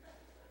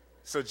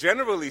So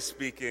generally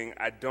speaking,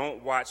 I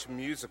don't watch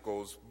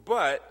musicals,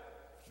 but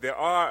there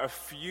are a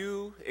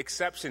few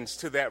exceptions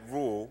to that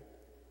rule,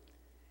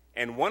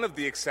 and one of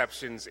the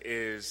exceptions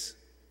is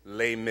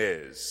Les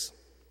Mis.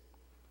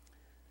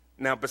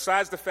 Now,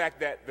 besides the fact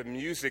that the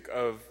music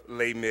of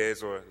Les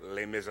Mis, or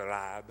Les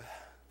Miserables,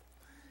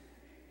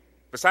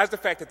 besides the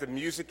fact that the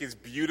music is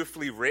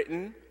beautifully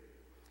written,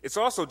 it's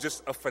also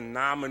just a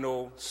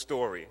phenomenal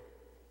story.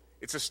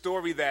 It's a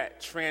story that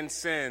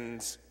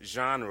transcends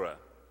genre.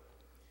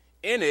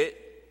 In it,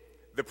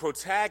 the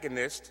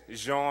protagonist,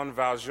 Jean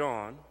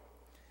Valjean,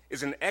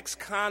 is an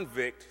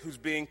ex-convict who's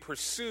being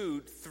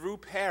pursued through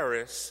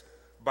Paris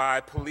by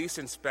police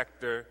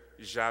inspector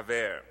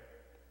Javert.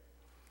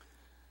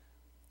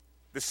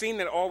 The scene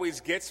that always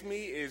gets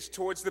me is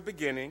towards the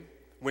beginning,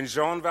 when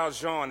Jean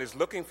Valjean is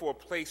looking for a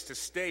place to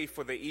stay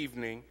for the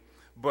evening,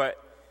 but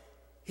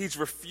he's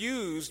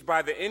refused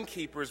by the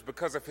innkeepers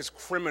because of his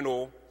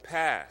criminal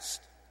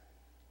past.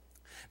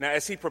 Now,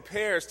 as he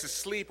prepares to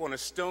sleep on a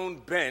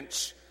stone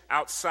bench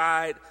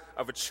outside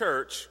of a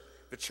church,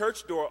 the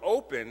church door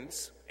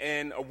opens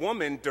and a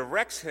woman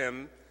directs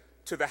him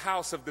to the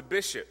house of the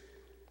bishop.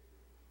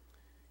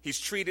 He's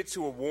treated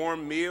to a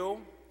warm meal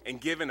and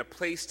given a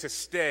place to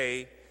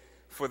stay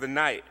for the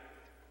night.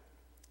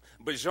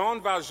 But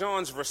Jean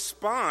Valjean's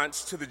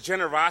response to the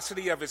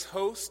generosity of his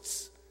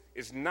hosts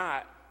is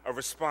not a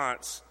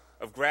response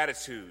of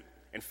gratitude.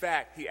 In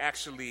fact, he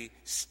actually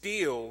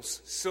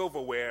steals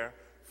silverware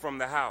from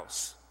the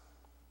house.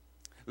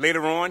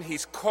 Later on,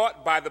 he's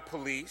caught by the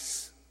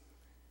police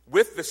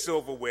with the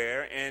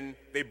silverware, and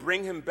they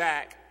bring him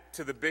back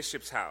to the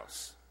bishop's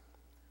house.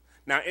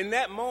 Now, in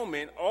that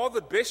moment, all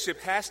the bishop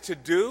has to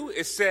do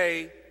is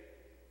say,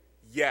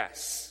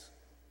 yes,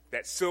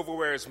 that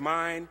silverware is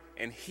mine,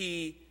 and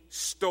he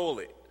stole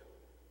it.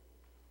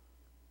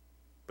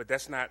 But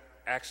that's not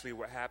actually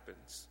what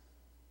happens.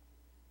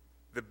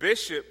 The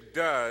bishop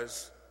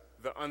does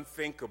the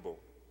unthinkable.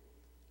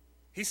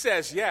 He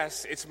says,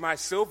 yes, it's my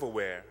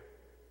silverware.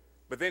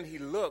 But then he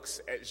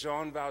looks at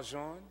Jean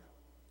Valjean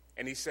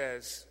and he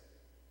says,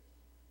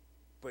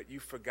 but you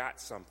forgot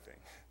something.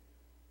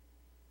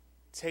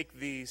 Take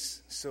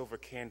these silver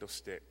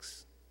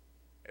candlesticks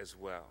as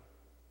well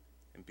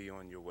and be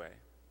on your way.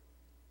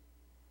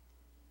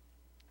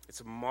 It's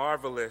a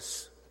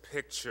marvelous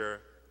picture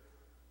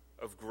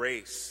of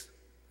grace.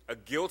 A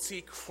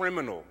guilty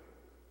criminal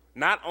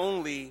not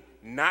only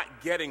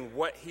not getting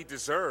what he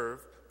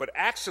deserved, but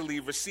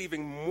actually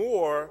receiving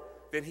more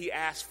than he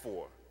asked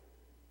for.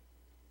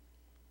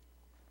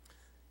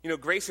 You know,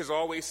 grace is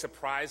always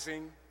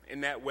surprising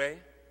in that way.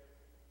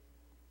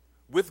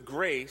 With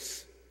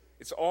grace,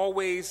 it's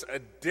always a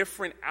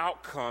different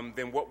outcome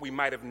than what we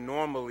might have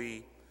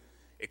normally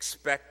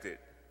expected.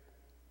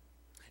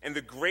 And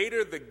the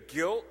greater the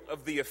guilt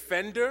of the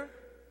offender,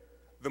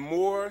 the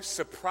more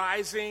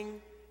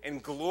surprising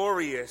and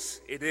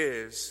glorious it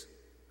is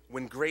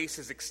when grace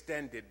is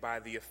extended by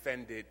the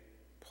offended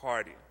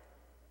party.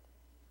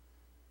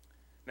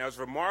 Now, as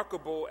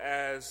remarkable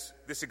as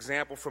this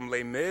example from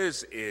Les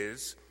Mis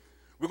is,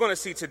 we're going to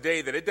see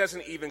today that it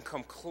doesn't even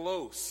come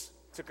close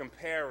to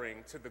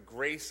comparing to the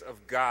grace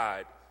of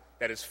God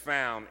that is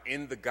found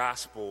in the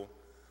gospel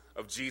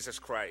of Jesus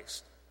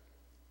Christ.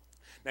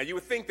 Now, you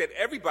would think that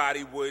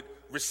everybody would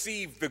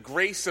receive the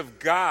grace of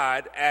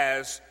God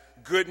as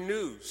good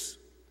news.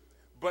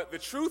 But the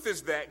truth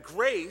is that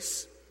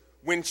grace,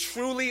 when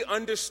truly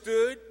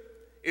understood,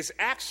 is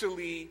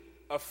actually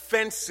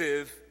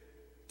offensive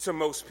to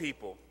most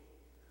people.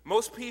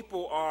 Most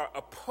people are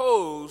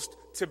opposed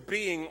to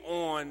being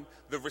on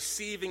the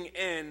receiving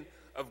end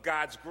of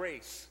God's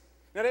grace.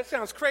 Now, that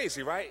sounds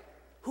crazy, right?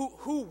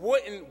 Who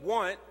wouldn't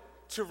want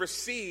to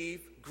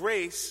receive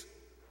grace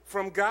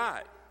from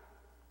God?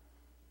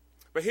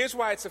 But here's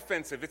why it's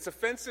offensive. It's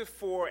offensive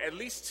for at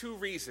least two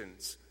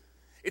reasons.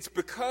 It's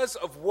because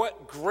of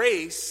what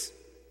grace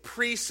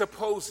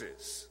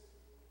presupposes.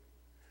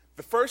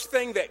 The first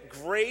thing that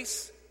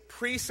grace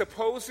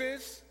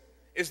presupposes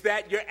is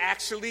that you're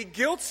actually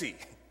guilty,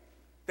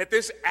 that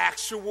there's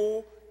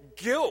actual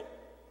guilt,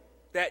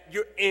 that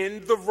you're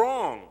in the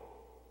wrong.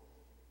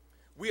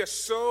 We are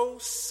so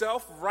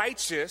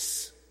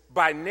self-righteous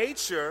by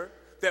nature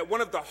that one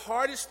of the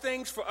hardest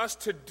things for us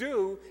to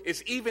do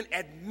is even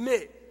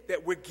admit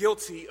that we're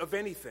guilty of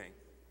anything.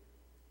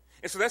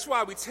 And so that's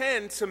why we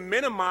tend to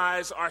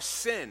minimize our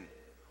sin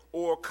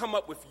or come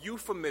up with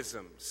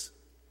euphemisms,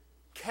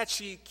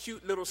 catchy,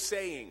 cute little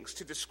sayings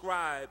to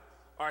describe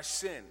our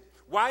sin.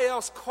 Why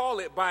else call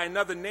it by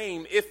another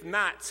name if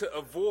not to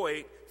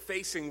avoid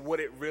facing what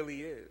it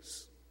really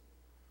is?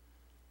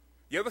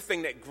 The other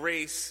thing that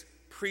grace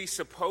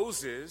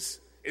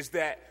presupposes is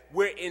that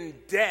we're in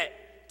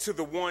debt to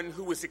the one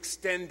who is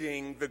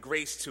extending the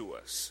grace to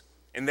us.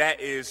 And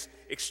that is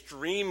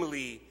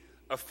extremely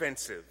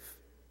offensive,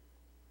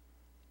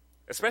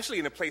 especially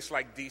in a place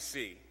like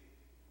D.C.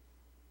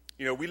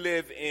 You know, we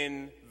live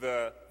in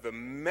the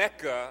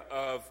mecca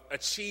of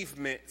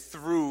achievement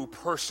through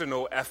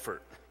personal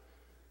effort.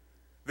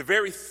 The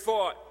very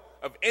thought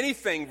of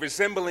anything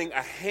resembling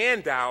a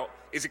handout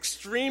is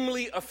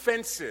extremely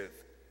offensive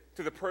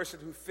to the person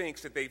who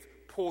thinks that they've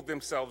pulled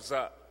themselves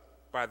up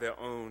by their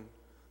own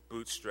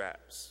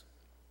bootstraps.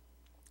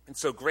 And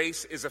so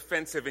grace is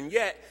offensive, and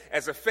yet,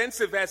 as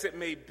offensive as it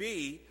may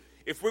be,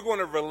 if we're going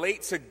to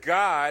relate to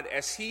God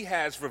as he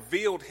has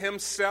revealed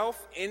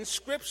himself in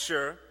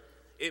Scripture,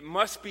 it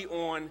must be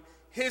on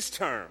his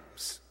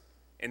terms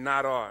and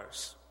not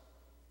ours.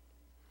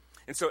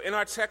 And so in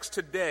our text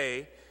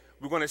today,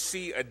 we're going to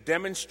see a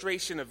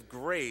demonstration of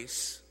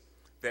grace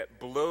that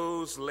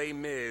blows Les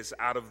Mis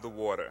out of the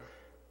water.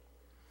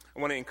 I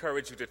want to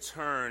encourage you to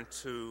turn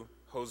to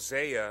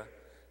Hosea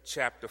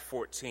chapter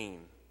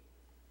 14.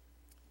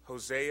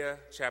 Hosea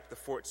chapter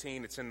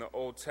 14, it's in the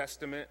Old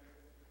Testament.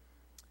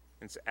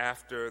 It's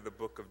after the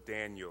book of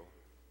Daniel.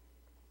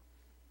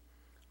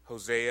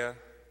 Hosea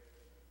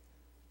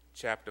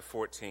chapter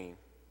 14.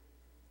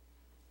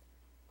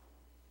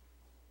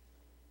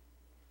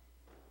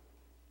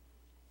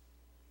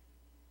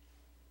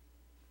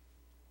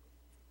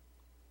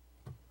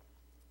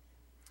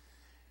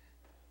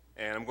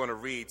 And I'm going to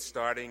read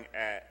starting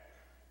at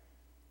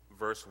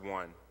verse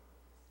 1.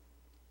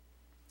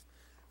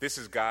 This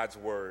is God's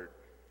word.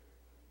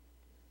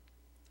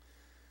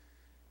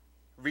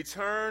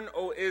 Return,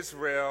 O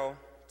Israel,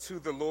 to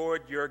the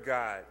Lord your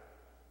God,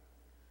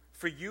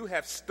 for you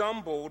have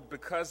stumbled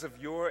because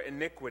of your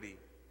iniquity.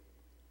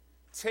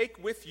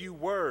 Take with you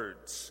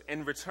words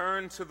and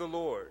return to the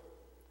Lord.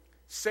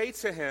 Say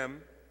to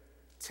him,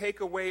 take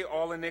away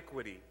all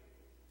iniquity,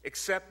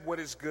 accept what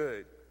is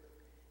good,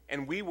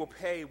 and we will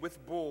pay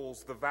with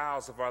bulls the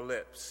vows of our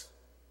lips.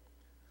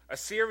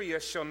 Assyria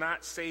shall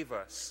not save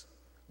us.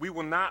 We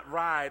will not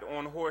ride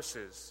on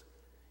horses,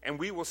 and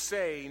we will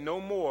say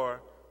no more,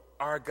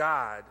 our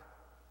God,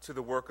 to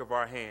the work of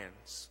our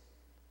hands.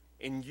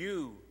 In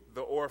you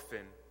the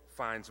orphan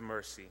finds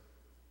mercy.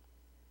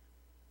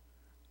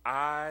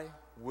 I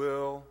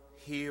will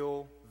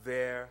heal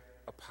their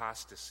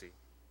apostasy.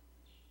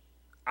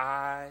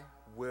 I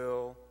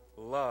will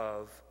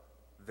love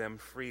them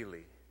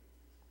freely,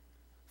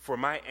 for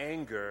my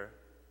anger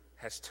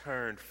has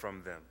turned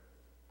from them.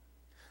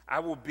 I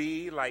will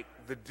be like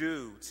the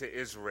dew to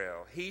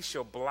Israel. He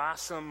shall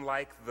blossom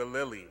like the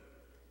lily.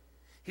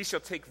 He shall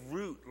take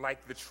root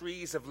like the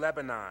trees of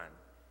Lebanon.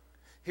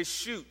 His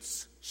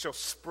shoots shall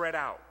spread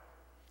out.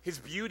 His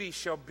beauty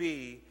shall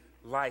be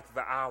like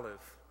the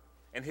olive,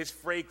 and his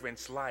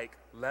fragrance like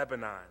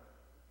Lebanon.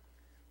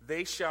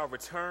 They shall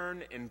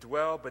return and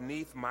dwell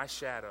beneath my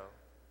shadow.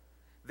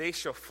 They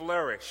shall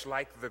flourish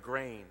like the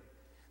grain.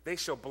 They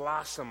shall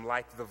blossom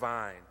like the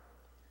vine.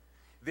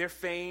 Their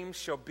fame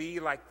shall be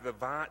like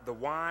the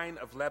wine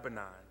of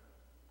Lebanon.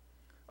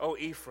 O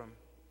Ephraim,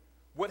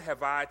 what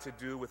have I to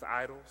do with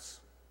idols?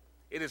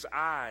 It is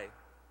I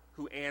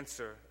who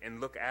answer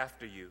and look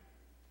after you.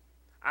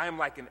 I am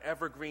like an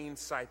evergreen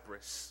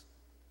cypress.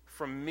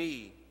 From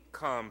me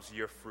comes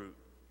your fruit.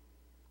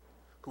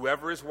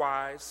 Whoever is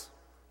wise,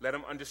 let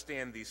him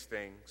understand these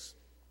things.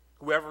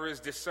 Whoever is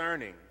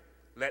discerning,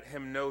 let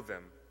him know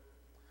them.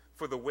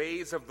 For the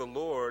ways of the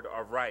Lord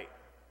are right,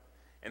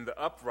 and the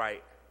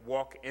upright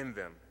walk in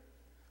them,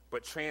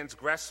 but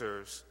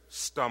transgressors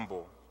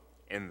stumble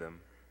in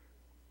them.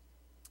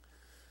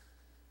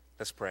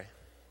 Let's pray.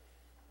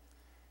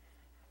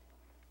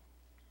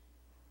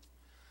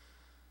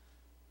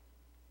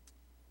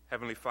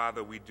 Heavenly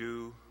Father, we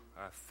do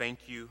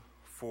thank you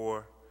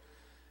for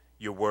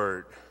your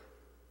word.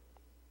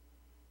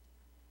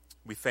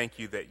 We thank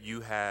you that you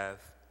have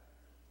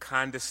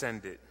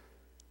condescended,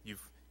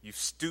 you've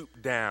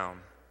stooped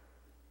down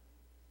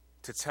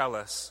to tell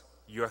us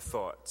your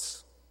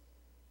thoughts.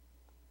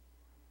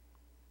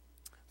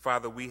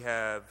 Father, we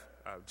have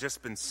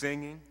just been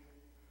singing,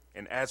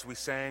 and as we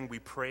sang, we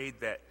prayed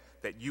that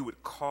you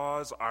would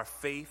cause our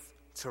faith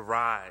to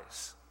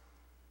rise,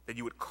 that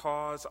you would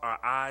cause our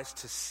eyes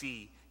to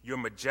see your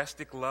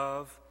majestic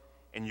love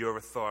and your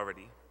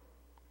authority.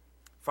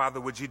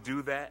 Father, would you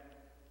do that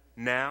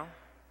now?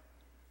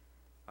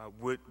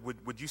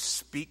 Would you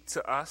speak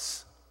to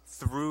us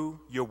through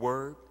your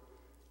word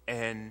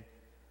and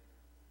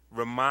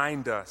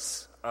remind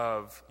us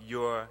of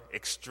your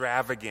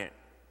extravagant,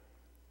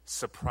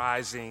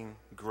 surprising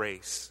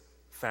grace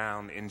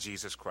found in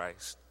Jesus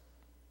Christ?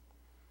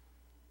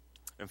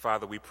 And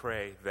Father, we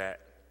pray that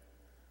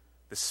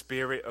the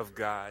Spirit of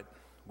God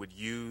would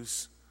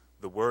use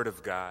the Word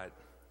of God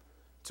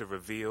to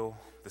reveal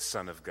the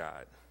Son of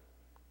God,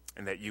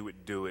 and that you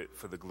would do it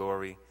for the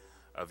glory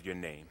of your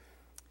name.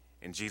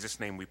 In Jesus'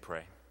 name we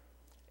pray.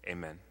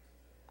 Amen.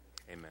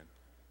 Amen.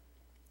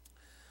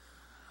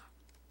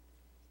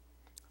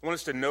 I want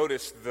us to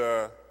notice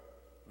the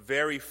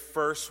very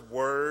first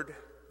word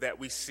that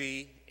we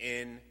see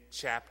in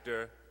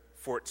chapter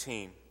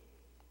 14.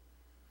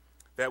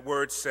 That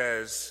word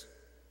says,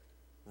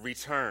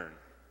 return.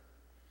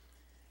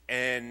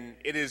 And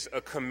it is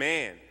a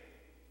command.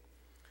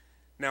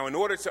 Now, in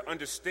order to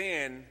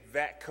understand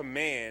that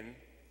command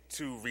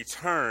to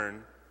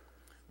return,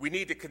 we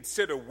need to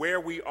consider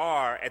where we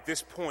are at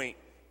this point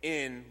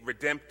in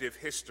redemptive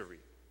history.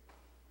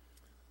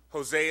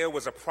 Hosea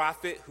was a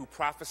prophet who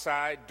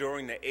prophesied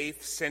during the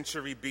 8th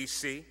century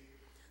BC.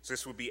 So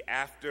this would be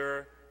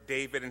after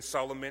David and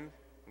Solomon,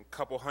 a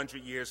couple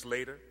hundred years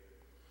later.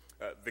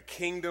 The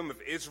kingdom of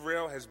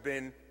Israel has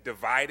been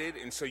divided,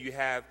 and so you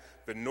have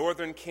the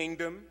northern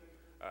kingdom,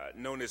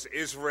 known as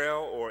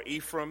Israel or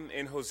Ephraim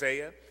in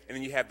Hosea, and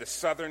then you have the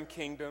southern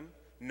kingdom,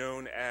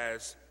 known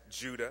as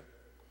Judah.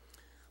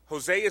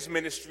 Hosea's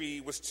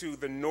ministry was to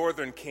the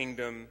northern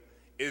kingdom,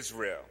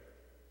 Israel.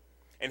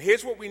 And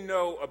here's what we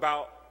know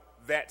about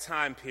that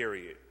time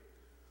period.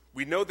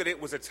 We know that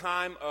it was a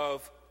time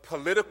of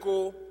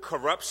political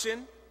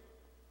corruption.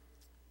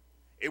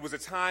 It was a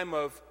time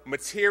of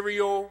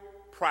material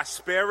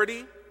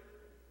prosperity.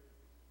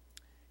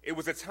 It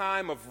was a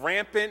time of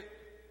rampant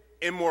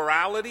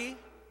immorality.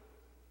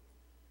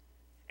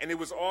 And it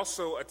was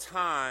also a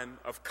time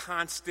of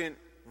constant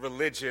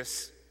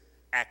religious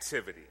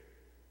activity.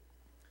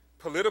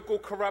 Political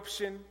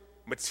corruption,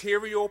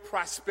 material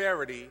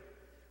prosperity,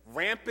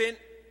 rampant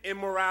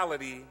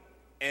immorality,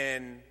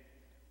 and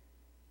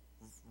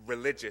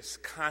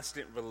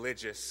constant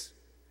religious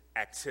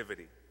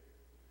activity.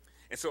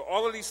 And so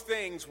all of these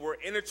things were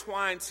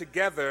intertwined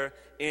together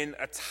in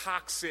a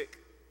toxic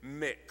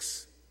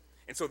mix.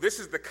 And so this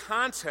is the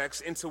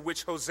context into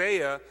which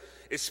Hosea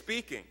is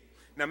speaking.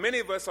 Now, many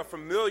of us are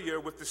familiar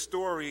with the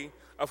story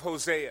of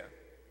Hosea.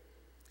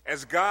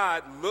 As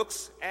God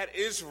looks at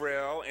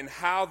Israel and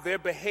how they're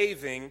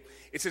behaving,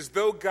 it's as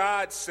though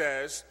God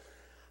says,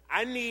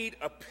 I need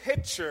a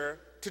picture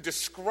to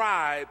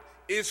describe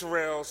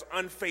Israel's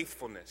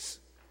unfaithfulness.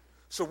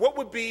 So what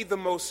would be the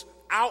most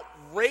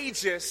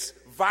outrageous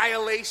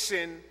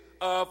violation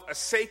of a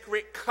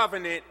sacred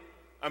covenant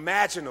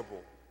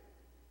imaginable?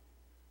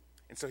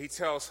 And so he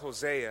tells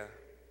Hosea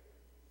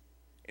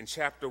in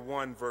chapter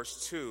 1,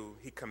 verse 2,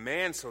 he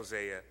commands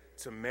Hosea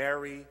to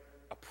marry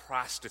a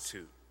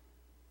prostitute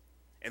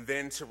and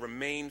then to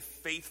remain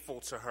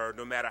faithful to her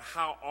no matter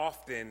how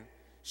often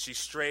she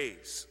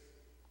strays.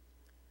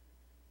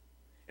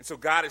 And so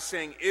God is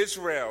saying,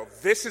 Israel,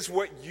 this is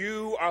what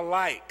you are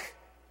like,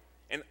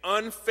 an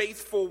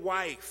unfaithful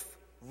wife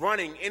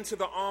running into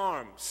the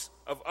arms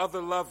of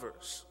other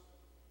lovers.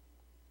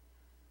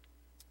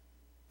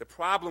 The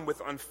problem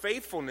with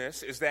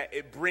unfaithfulness is that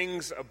it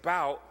brings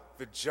about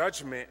the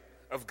judgment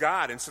of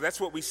God. And so that's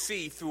what we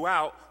see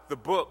throughout the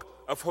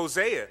book of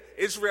Hosea.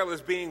 Israel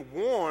is being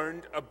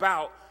warned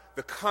about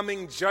the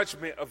coming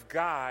judgment of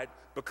God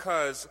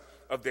because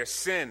of their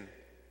sin.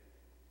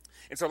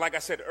 And so, like I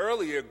said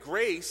earlier,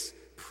 grace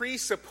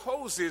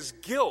presupposes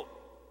guilt.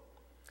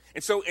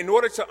 And so in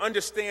order to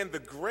understand the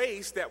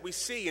grace that we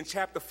see in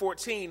chapter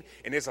 14,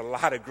 and there's a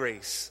lot of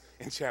grace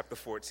in chapter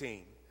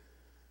 14,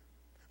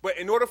 but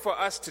in order for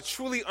us to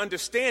truly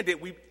understand it,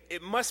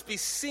 it must be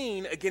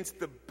seen against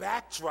the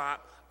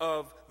backdrop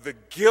of the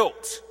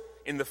guilt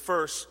in the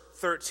first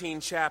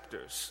 13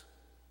 chapters.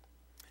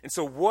 And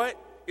so what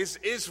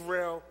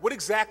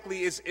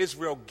exactly is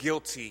Israel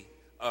guilty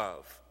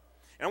of?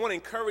 And I want to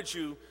encourage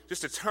you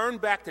just to turn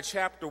back to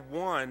chapter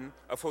 1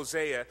 of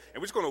Hosea, and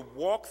we're just going to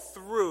walk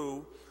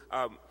through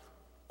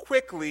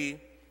quickly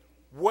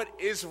what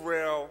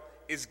Israel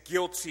is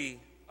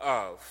guilty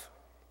of.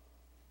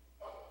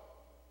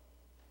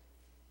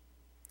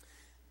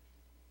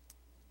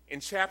 In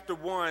chapter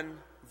 1,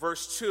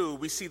 verse 2,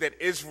 we see that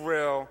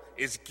Israel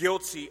is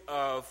guilty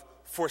of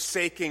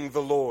forsaking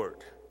the Lord.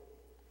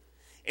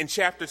 In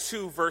chapter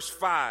 2, verse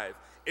 5,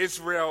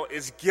 Israel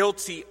is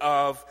guilty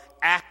of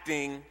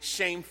acting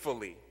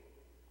shamefully.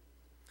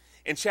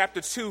 In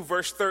chapter 2,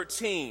 verse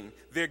 13,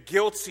 they're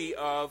guilty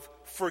of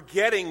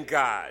forgetting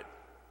God.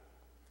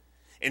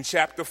 In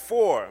chapter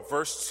 4,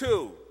 verse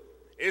 2,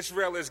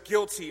 Israel is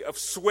guilty of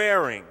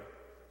swearing,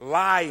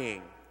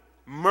 lying,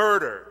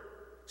 murder,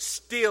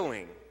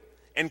 stealing,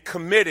 and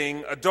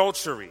committing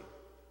adultery.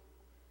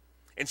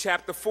 In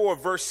chapter 4,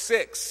 verse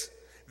 6,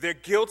 they're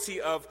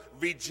guilty of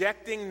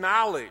rejecting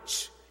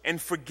knowledge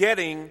and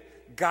forgetting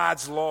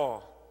God's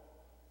law.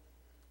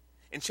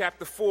 In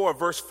chapter 4,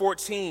 verse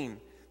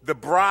 14, the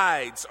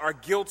brides are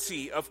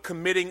guilty of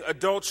committing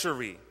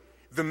adultery.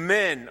 The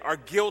men are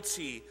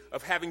guilty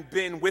of having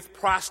been with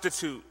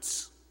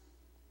prostitutes.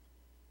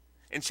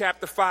 In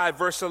chapter 5,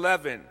 verse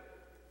 11,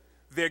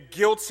 they're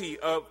guilty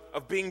of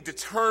being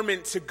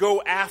determined to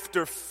go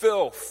after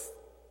filth.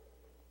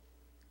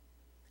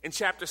 In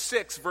chapter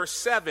 6, verse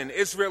 7,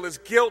 Israel is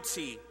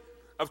guilty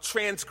of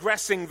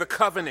transgressing the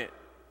covenant.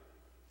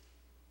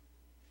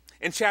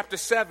 In chapter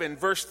 7,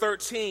 verse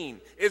 13,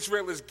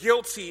 Israel is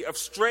guilty of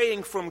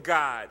straying from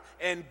God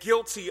and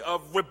guilty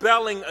of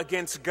rebelling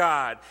against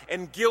God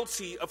and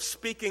guilty of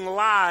speaking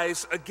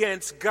lies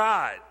against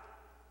God.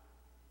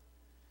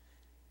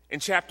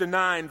 In chapter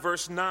 9,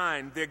 verse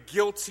 9, they're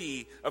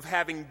guilty of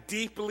having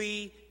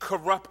deeply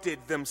corrupted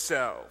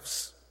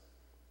themselves.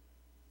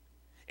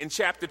 In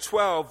chapter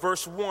 12,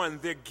 verse 1,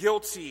 they're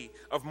guilty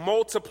of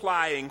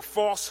multiplying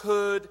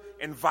falsehood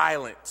and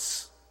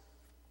violence.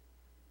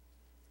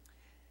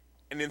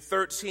 And in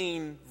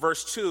 13,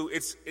 verse 2,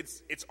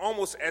 it's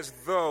almost as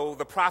though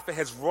the prophet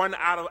has run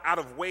out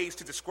of ways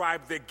to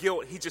describe their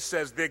guilt. He just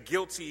says they're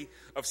guilty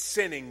of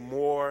sinning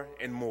more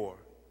and more.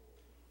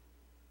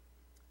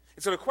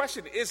 And so the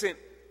question isn't,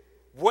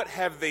 what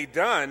have they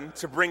done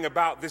to bring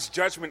about this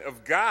judgment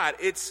of God?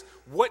 It's,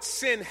 what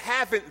sin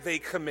haven't they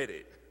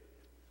committed?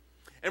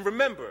 And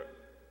remember,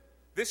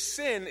 this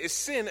sin is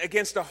sin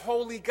against a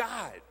holy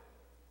God.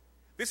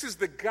 This is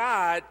the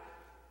God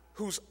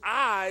whose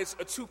eyes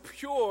are too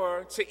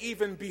pure to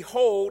even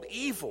behold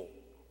evil.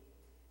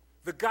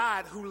 The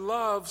God who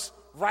loves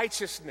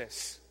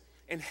righteousness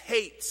and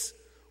hates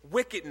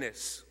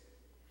wickedness.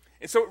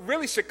 And so it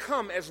really should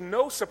come as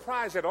no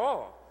surprise at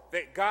all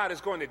that God is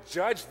going to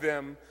judge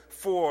them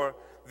for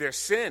their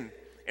sin.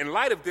 In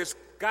light of this,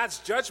 God's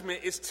judgment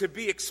is to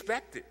be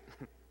expected.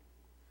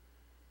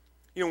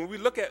 You know, when we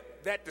look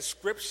at that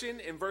description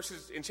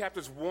in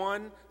chapters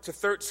 1 to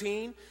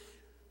 13,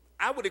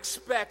 I would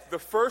expect the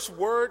first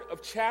word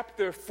of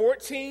chapter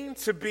 14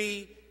 to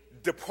be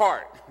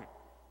depart,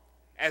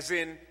 as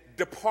in,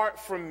 depart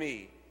from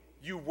me,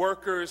 you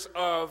workers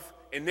of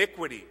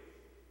iniquity.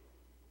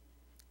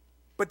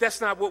 But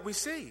that's not what we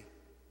see.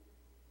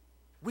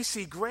 We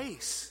see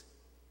grace.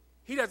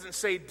 He doesn't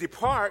say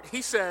depart,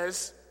 he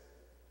says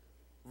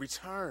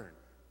return.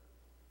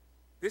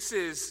 This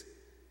is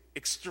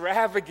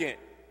extravagant,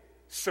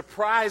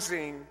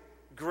 surprising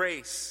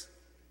grace.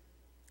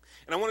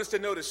 And I want us to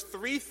notice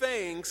three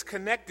things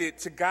connected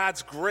to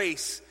God's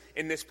grace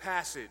in this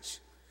passage.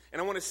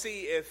 And I want to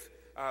see if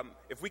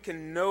we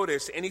can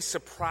notice any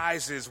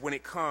surprises when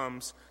it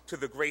comes to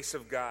the grace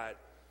of God.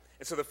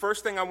 And so the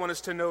first thing I want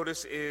us to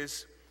notice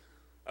is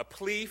a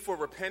plea for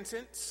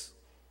repentance.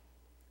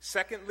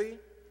 Secondly,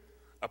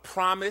 a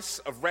promise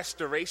of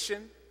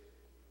restoration.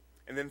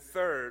 And then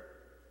third,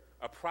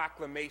 a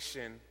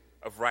proclamation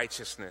of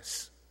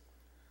righteousness.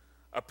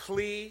 A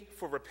plea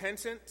for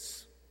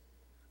repentance,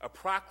 a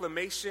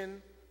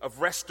proclamation of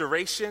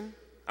restoration,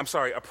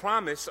 a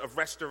promise of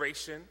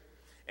restoration,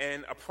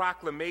 and a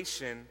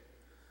proclamation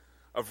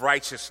of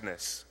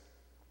righteousness.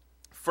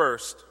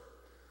 First,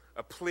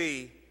 a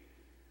plea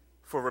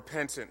for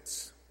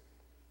repentance.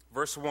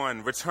 Verse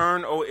 1,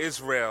 return, O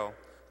Israel,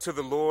 to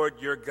the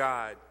Lord your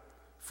God,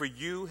 for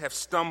you have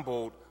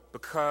stumbled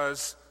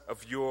because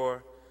of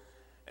your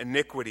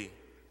iniquity.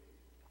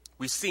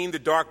 We've seen the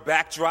dark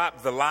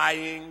backdrop, the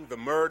lying, the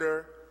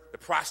murder, the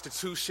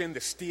prostitution, the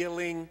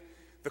stealing,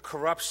 the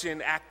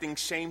corruption, acting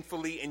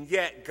shamefully, and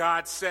yet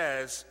God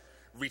says,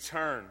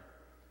 return.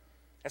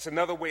 That's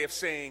another way of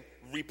saying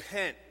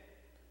repent.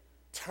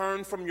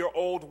 Turn from your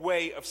old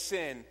way of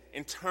sin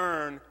and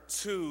turn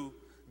to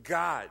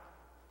God.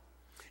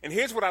 And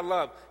here's what I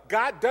love.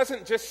 God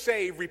doesn't just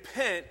say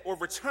repent or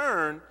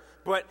return,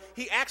 but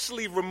he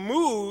actually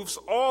removes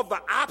all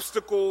the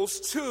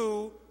obstacles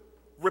to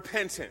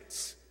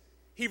repentance.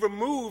 He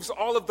removes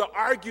all of the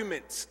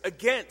arguments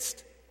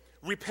against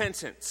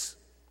repentance.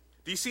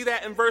 Do you see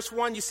that in verse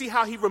 1? You see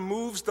how he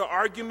removes the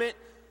argument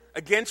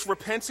against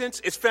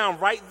repentance? It's found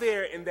right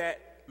there in that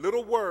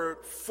little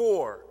word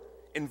for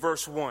in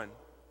verse 1.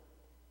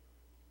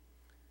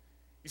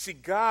 You see,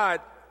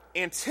 God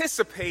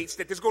anticipates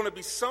that there's going to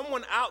be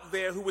someone out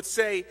there who would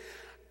say,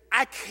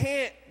 I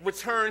can't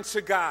return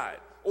to God,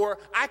 or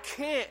I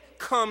can't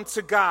come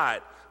to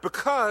God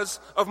because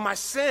of my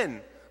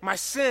sin. My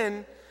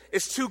sin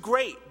is too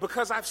great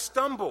because I've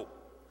stumbled.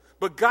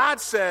 But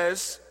God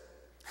says,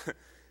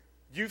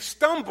 you've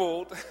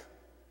stumbled,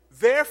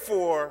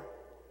 therefore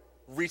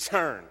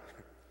return.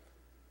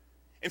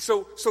 And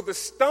so the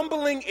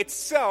stumbling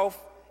itself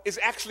is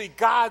actually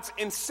God's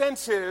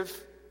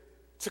incentive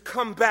to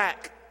come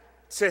back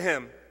to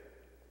him.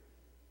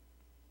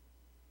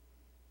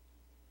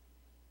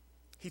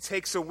 He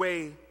takes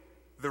away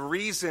the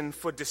reason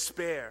for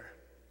despair,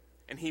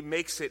 and he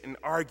makes it an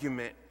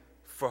argument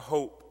for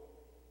hope.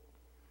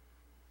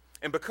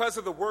 And because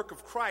of the work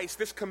of Christ,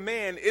 this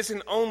command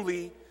isn't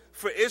only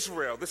for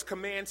Israel, this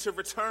command to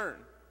return.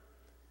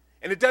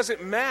 And it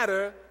doesn't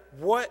matter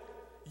what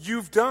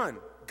you've done.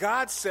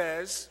 God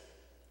says,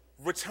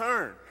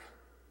 return.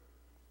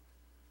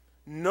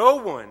 No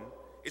one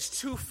is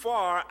too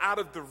far out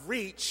of the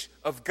reach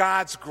of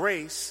God's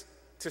grace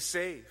to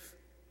save.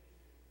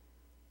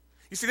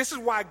 You see, this is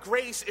why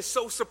grace is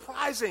so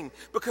surprising,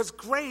 because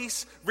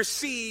grace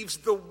receives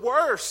the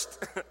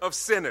worst of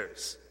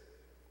sinners.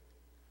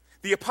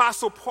 The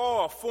Apostle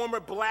Paul, former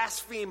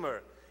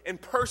blasphemer and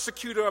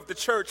persecutor of the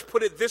church,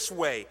 put it this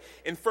way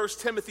in 1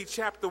 Timothy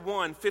chapter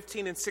 1,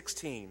 15 and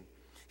 16.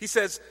 He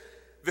says,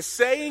 the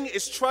saying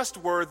is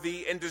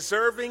trustworthy and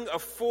deserving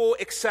of full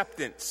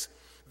acceptance,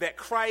 that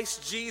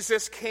Christ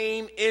Jesus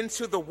came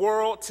into the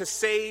world to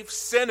save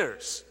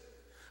sinners,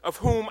 of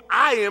whom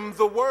I am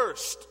the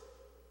worst.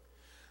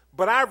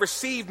 But I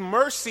received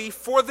mercy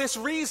for this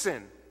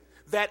reason,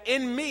 that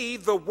in me,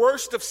 the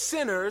worst of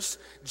sinners,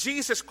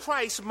 Jesus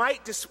Christ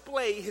might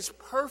display his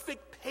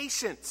perfect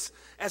patience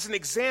as an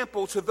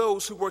example to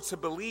those who were to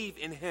believe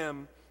in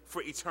him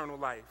for eternal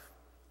life.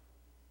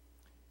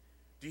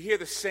 Do you hear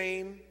the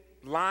same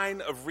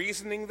line of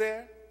reasoning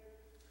there?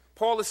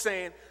 Paul is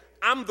saying,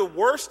 I'm the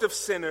worst of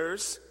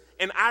sinners,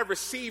 and I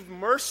received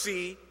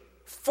mercy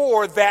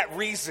for that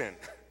reason.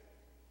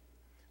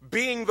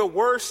 Being the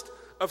worst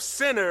of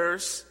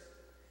sinners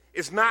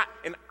is not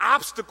an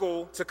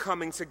obstacle to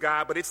coming to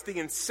God, but it's the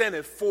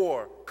incentive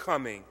for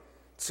coming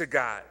to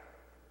God.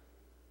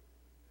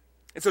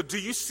 And so do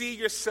you see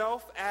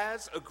yourself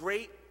as a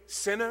great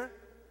sinner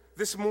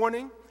this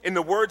morning? In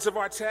the words of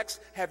our text,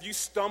 have you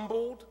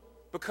stumbled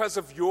because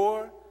of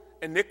your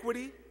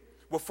iniquity?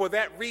 Well, for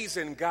that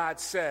reason, God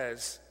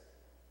says,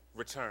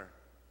 return.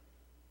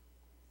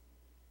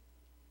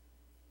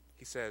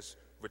 He says,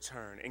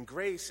 return. And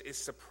grace is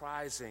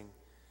surprising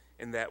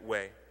in that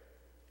way.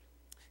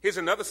 Here's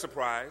another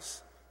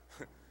surprise.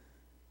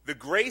 The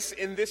grace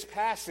in this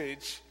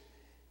passage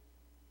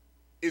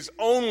is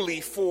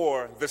only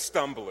for the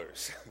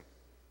stumblers.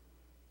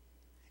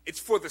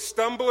 It's for the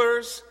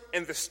stumblers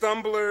and the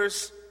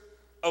stumblers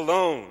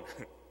alone.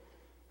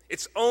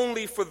 It's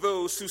only for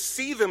those who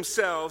see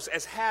themselves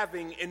as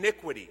having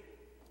iniquity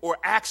or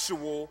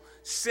actual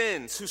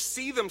sins, who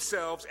see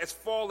themselves as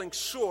falling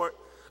short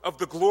of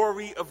the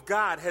glory of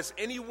God. Has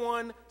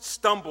anyone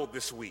stumbled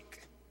this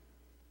week,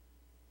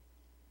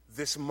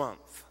 this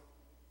month,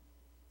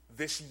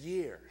 this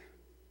year,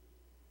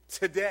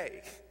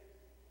 today?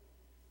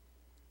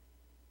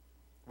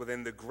 Well,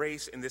 then the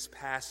grace in this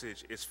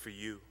passage is for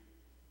you.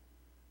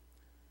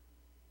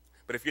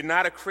 But if you're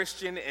not a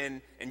Christian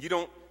and you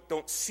don't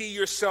see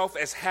yourself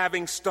as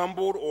having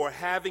stumbled or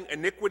having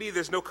iniquity,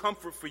 there's no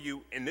comfort for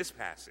you in this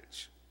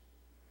passage.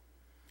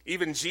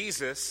 Even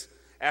Jesus,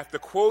 after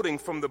quoting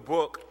from the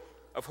book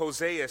of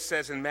Hosea,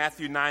 says in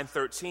Matthew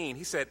 9:13,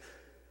 he said,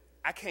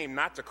 I came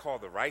not to call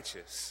the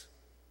righteous,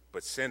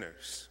 but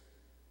sinners.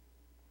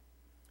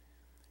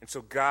 And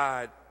so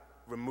God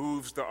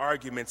removes the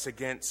arguments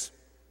against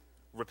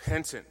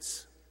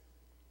repentance.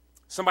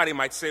 Somebody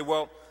might say,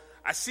 well,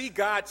 I see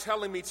God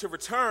telling me to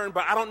return,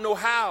 but I don't know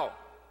how.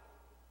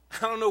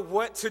 I don't know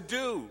what to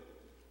do.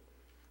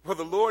 Well,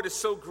 the Lord is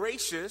so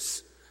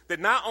gracious that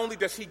not only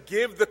does he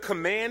give the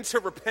command to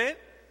repent,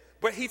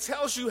 but he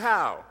tells you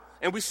how.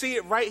 And we see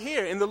it right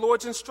here in the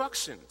Lord's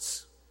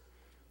instructions.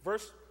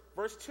 Verse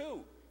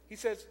 2, he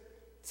says,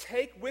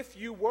 take with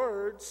you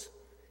words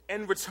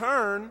and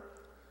return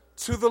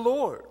to the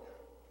Lord.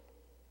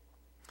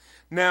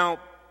 Now,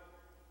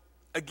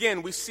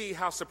 again, we see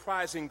how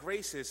surprising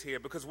grace is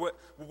here, because what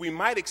we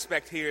might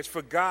expect here is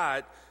for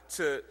God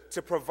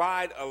to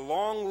provide a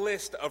long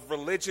list of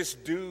religious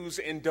do's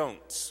and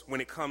don'ts when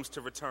it comes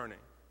to returning.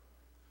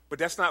 But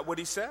that's not what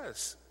he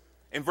says.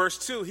 In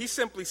verse 2, he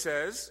simply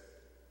says,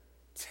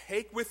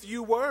 take with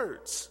you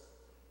words.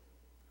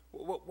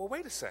 Well,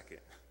 wait a second.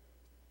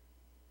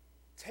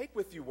 Take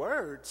with you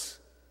words?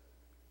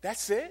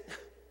 That's it?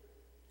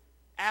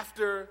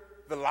 After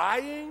the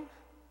lying?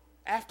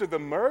 After the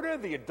murder,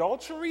 the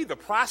adultery, the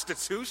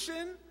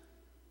prostitution?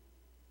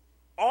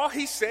 All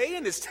he's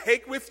saying is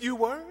take with you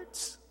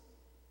words?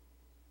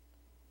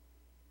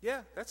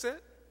 Yeah, that's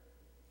it.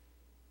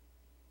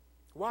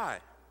 Why?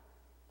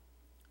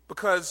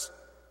 Because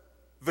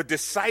the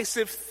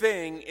decisive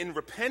thing in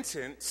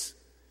repentance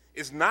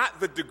is not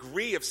the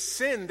degree of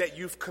sin that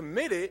you've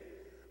committed,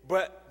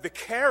 but the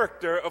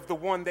character of the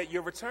one that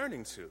you're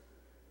returning to.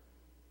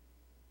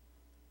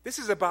 This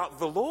is about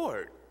the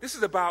Lord. This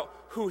is about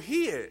who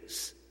he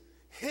is,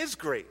 his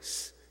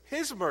grace,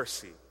 his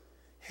mercy,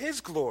 his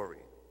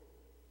glory.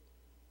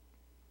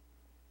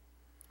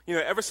 You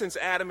know, ever since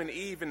Adam and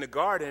Eve in the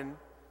garden,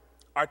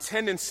 our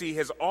tendency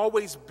has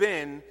always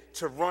been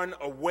to run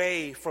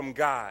away from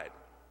God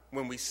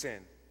when we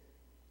sin.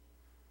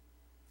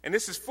 And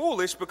this is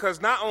foolish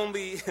because not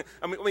only,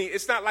 I mean,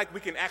 it's not like we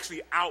can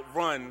actually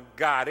outrun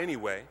God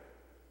anyway.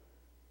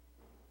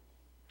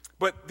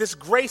 But this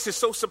grace is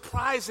so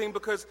surprising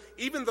because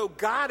even though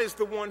God is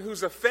the one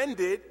who's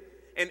offended,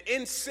 and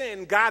in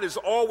sin, God is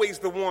always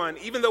the one,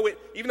 even though it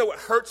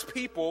hurts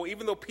people,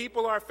 even though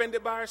people are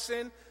offended by our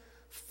sin,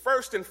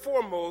 first and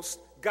foremost,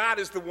 God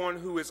is the one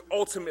who is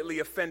ultimately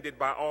offended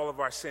by all of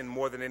our sin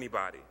more than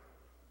anybody.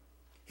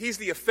 He's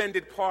the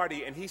offended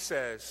party, and he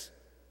says,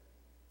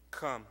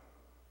 come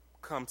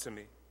to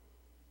me.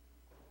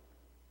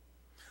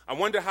 I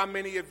wonder how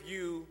many of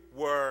you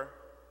were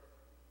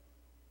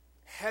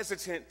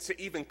hesitant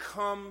to even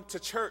come to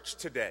church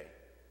today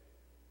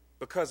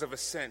because of a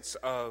sense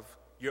of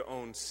your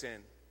own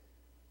sin,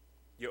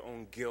 your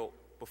own guilt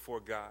before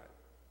God.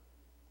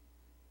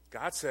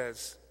 God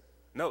says,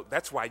 no,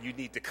 that's why you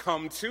need to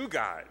come to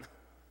God,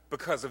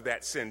 because of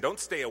that sin. Don't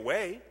stay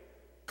away.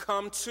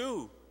 Come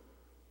to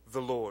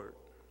the Lord.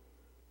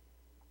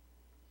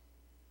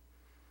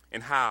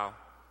 And how?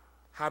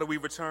 How do we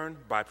return?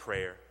 By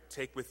prayer.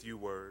 Take with you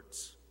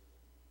words.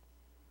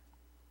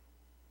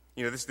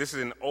 You know, this is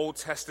an Old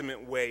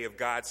Testament way of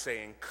God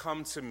saying,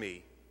 come to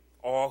me,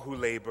 all who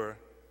labor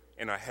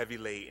and are heavy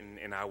laden,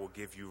 and I will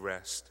give you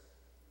rest.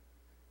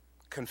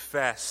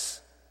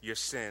 Confess your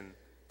sin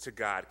to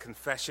God.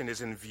 Confession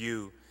is in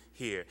view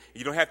here.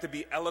 You don't have to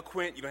be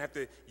eloquent. You don't have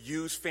to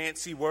use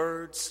fancy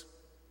words.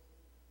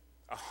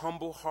 A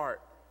humble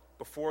heart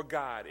before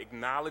God,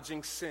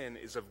 acknowledging sin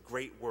is of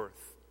great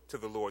worth to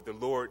the Lord. The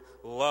Lord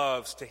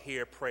loves to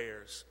hear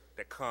prayers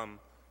that come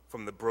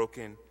from the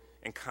broken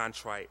and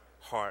contrite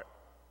heart.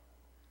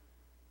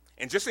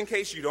 And just in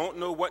case you don't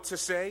know what to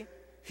say,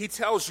 he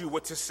tells you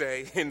what to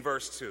say in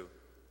verse 2.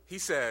 He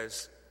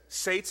says,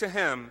 say to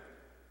him,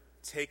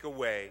 take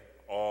away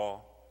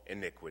all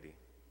iniquity.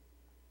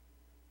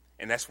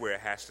 And that's where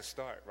it has to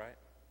start, right?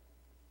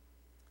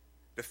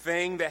 The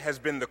thing that has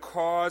been the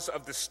cause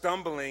of the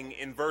stumbling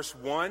in verse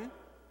 1,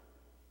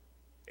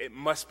 it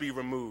must be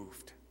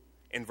removed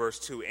in verse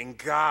 2. And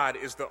God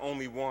is the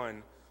only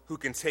one who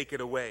can take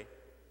it away.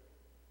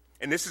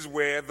 And this is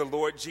where the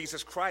Lord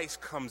Jesus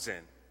Christ comes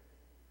in.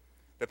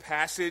 The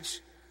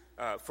passage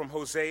from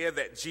Hosea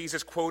that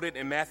Jesus quoted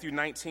in Matthew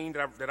 19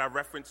 that I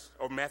referenced,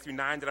 or Matthew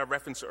 9 that I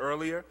referenced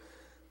earlier,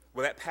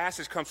 well, that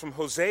passage comes from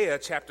Hosea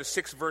chapter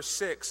 6, verse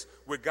 6,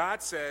 where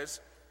God says,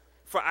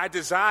 for I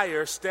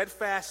desire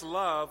steadfast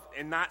love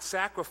and not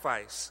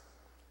sacrifice,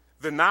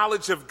 the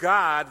knowledge of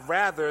God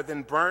rather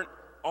than burnt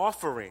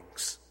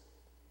offerings.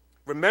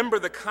 Remember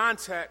the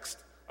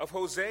context of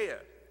Hosea,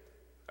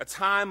 a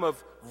time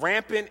of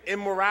rampant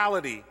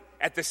immorality,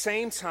 at the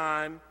same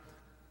time,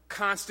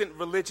 constant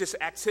religious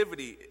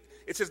activity.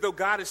 It's as though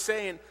God is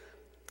saying,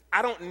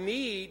 I don't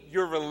need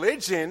your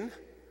religion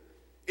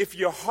if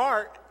your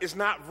heart is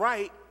not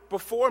right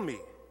before me.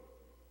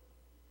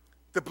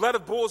 The blood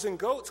of bulls and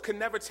goats can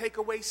never take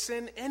away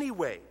sin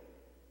anyway.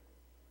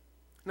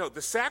 No,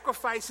 the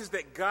sacrifices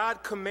that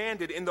God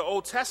commanded in the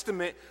Old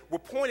Testament were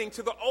pointing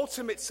to the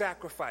ultimate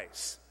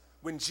sacrifice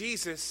when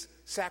Jesus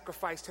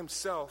sacrificed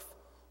himself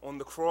on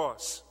the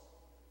cross.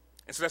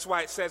 And so that's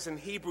why it says in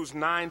Hebrews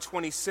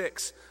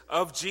 9:26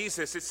 of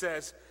Jesus, it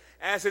says,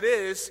 as it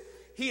is,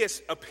 he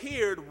has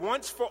appeared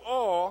once for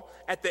all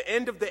at the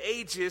end of the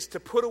ages to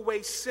put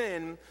away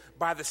sin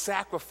by the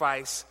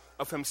sacrifice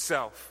of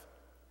himself.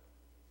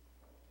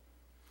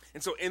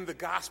 And so in the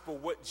gospel,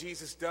 what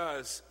Jesus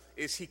does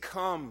is he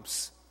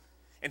comes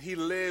and he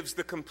lives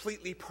the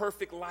completely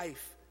perfect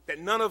life that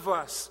none of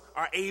us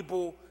are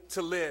able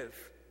to live.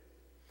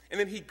 And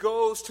then he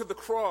goes to the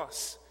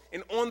cross,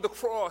 and on the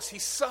cross, he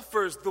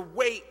suffers the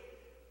weight.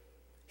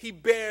 He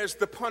bears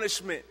the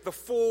punishment, the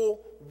full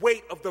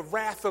weight of the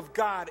wrath of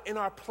God in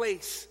our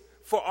place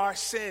for our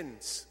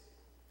sins,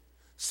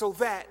 so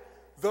that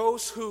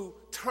those who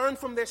turn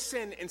from their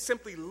sin and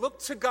simply look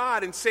to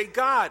God and say,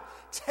 God,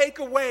 take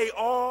away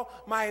all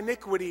my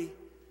iniquity,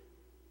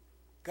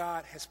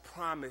 God has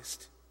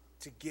promised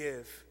to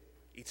give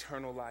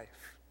eternal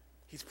life.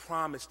 He's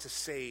promised to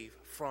save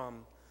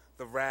from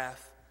the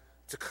wrath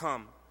to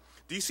come.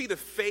 Do you see the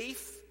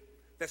faith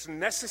that's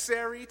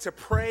necessary to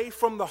pray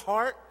from the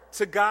heart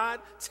to God,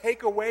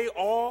 take away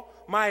all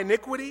my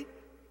iniquity?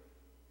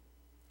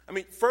 I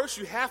mean, first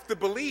you have to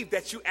believe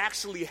that you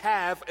actually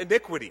have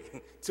iniquity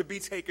to be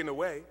taken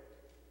away.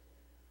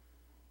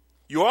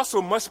 You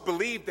also must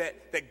believe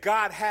that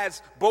God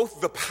has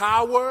both the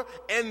power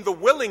and the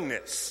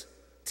willingness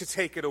to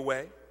take it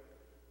away.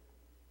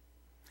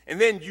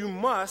 And then you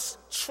must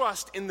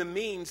trust in the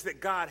means that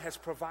God has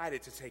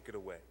provided to take it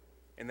away.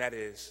 And that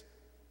is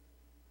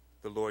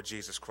the Lord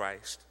Jesus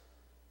Christ.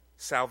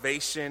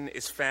 Salvation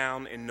is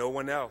found in no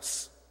one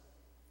else,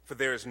 for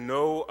there is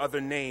no other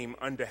name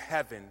under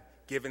heaven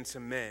given to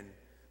men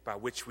by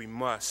which we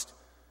must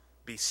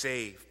be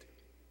saved.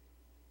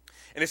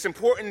 And it's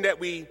important that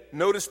we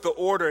notice the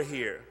order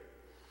here.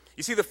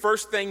 You see, the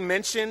first thing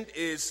mentioned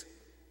is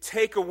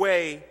take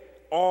away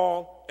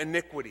all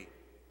iniquity.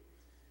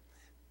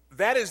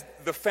 That is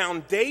the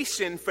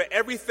foundation for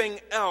everything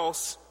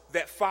else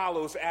that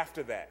follows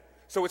after that.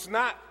 So it's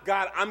not,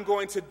 God, I'm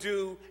going to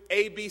do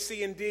A, B,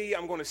 C, and D.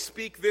 I'm going to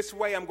speak this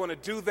way. I'm going to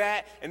do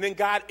that. And then,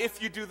 God,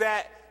 if you do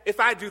that, if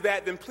I do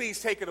that, then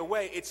please take it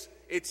away.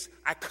 It's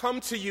I come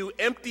to you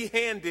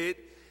empty-handed.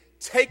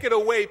 Take it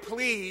away,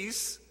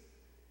 please.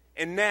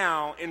 And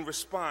now, in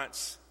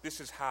response, this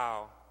is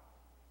how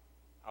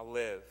I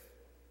live.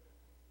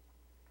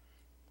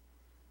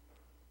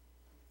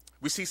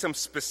 We see some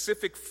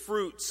specific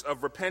fruits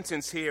of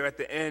repentance here at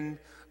the end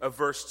of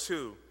verse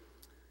 2.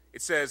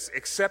 It says,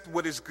 accept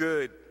what is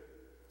good,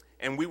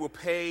 and we will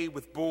pay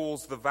with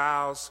bulls the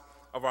vows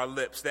of our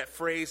lips. That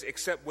phrase,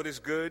 accept what is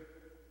good,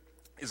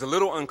 is a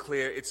little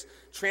unclear. It's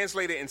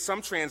translated in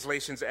some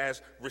translations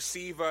as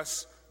receive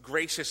us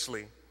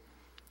graciously.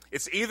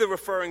 It's either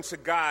referring to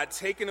God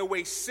taking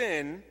away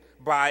sin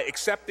by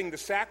accepting the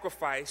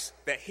sacrifice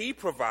that he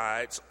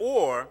provides,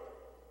 or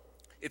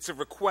it's a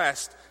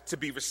request to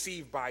be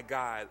received by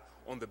God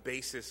on the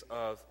basis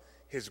of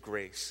his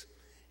grace.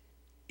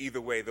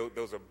 Either way,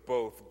 those are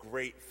both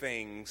great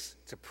things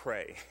to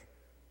pray,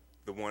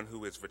 the one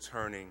who is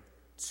returning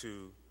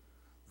to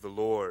the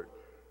Lord.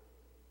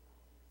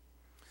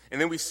 And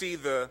then we see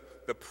the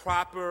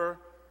proper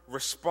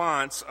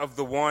response of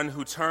the one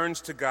who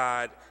turns to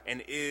God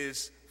and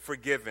is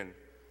forgiven.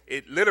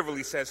 It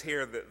literally says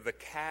here the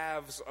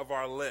calves of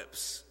our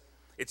lips.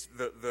 It's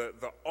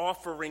the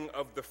offering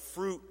of the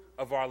fruit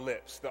of our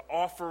lips, the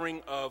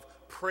offering of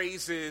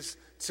praises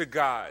to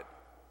God.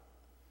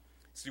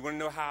 So you want to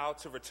know how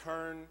to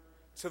return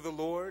to the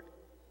Lord.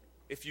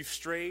 If you've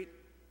strayed,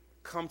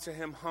 come to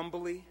him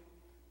humbly,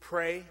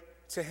 pray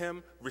to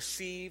him,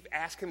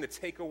 ask him to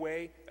take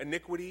away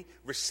iniquity,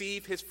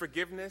 receive his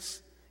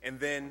forgiveness, and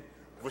then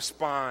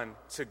respond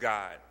to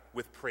God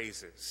with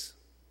praises.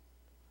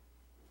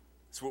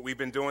 That's what we've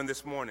been doing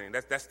this morning.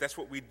 That's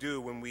what we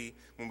do when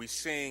we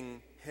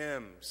sing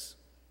hymns.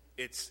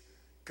 It's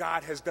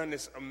God has done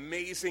this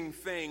amazing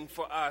thing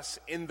for us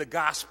in the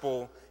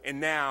gospel, and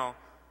now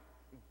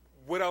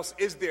what else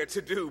is there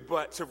to do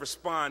but to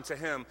respond to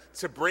him,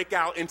 to break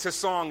out into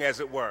song, as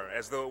it were,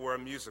 as though it were a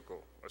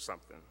musical or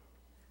something.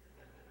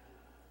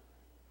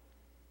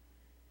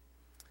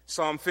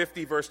 Psalm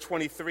 50, verse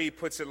 23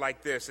 puts it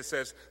like this. It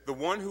says, "The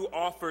one who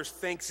offers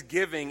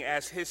thanksgiving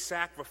as his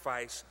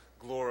sacrifice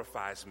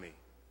glorifies me."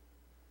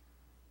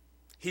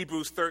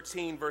 Hebrews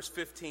 13, verse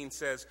 15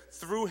 says,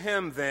 "Through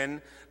him,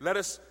 then, let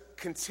us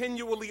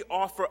continually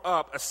offer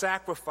up a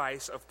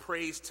sacrifice of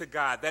praise to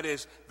God." That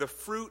is, the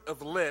fruit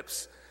of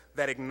lips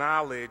that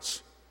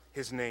acknowledge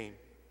his name.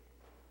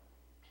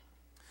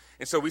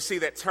 And so we see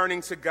that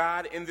turning to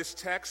God in this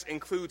text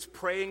includes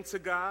praying to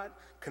God,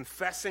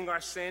 confessing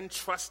our sin,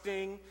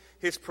 trusting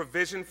his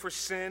provision for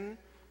sin,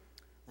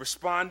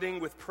 responding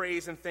with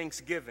praise and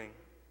thanksgiving.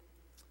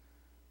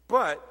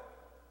 But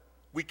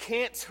we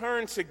can't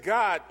turn to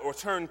God or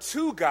turn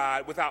to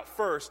God without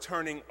first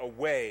turning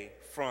away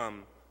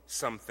from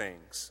some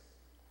things.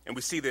 And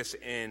we see this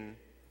in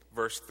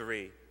verse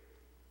 3.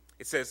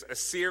 It says,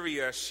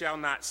 "Assyria shall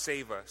not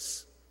save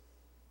us.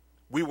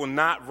 We will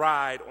not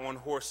ride on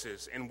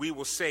horses, and we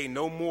will say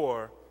no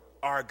more,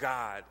 'Our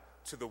God,'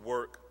 to the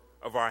work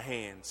of our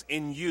hands.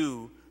 In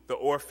you, the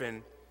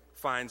orphan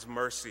finds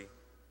mercy."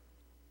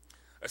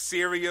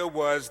 Assyria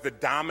was the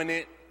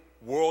dominant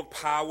world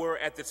power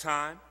at the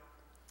time,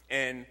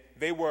 and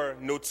they were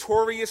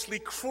notoriously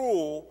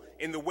cruel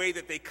in the way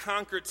that they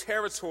conquered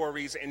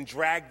territories and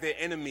dragged their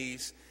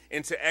enemies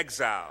into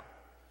exile.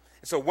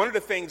 And so one of the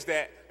things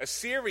that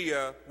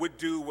Assyria would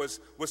do was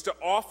to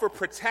offer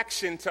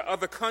protection to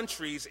other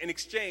countries in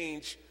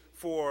exchange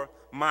for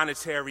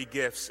monetary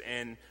gifts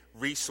and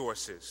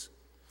resources.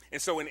 And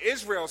so in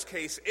Israel's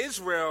case,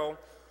 Israel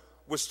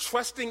was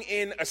trusting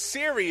in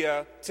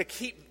Assyria to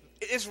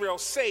keep Israel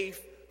safe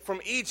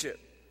from Egypt.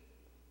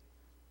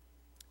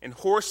 And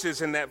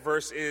horses in that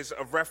verse is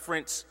a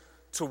reference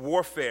to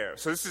warfare.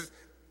 So this is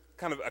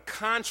kind of a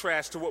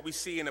contrast to what we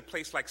see in a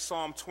place like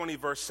Psalm 20,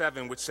 verse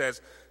 7, which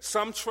says,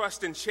 "Some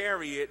trust in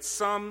chariots,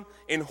 some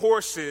in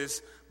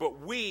horses, but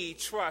we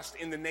trust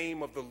in the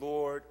name of the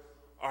Lord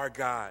our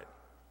God."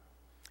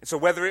 And so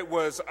whether it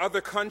was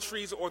other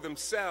countries or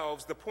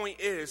themselves, the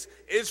point is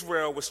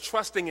Israel was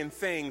trusting in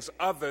things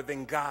other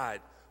than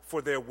God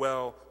for their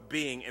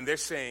well-being. And they're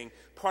saying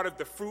part of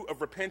the fruit of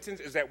repentance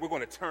is that we're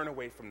going to turn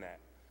away from that.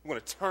 We're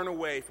going to turn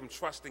away from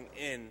trusting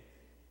in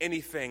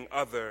anything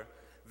other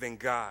than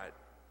God.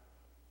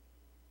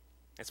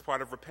 It's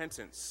part of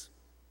repentance.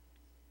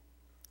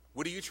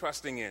 What are you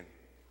trusting in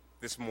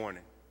this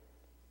morning?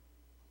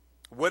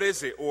 What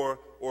is it or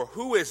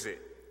who is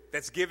it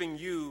that's giving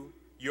you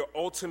your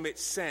ultimate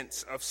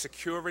sense of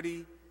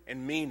security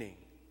and meaning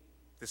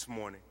this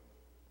morning?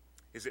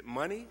 Is it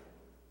money?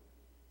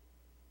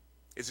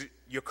 Is it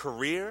your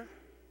career?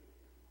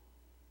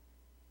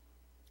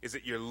 Is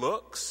it your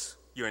looks,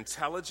 your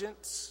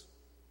intelligence?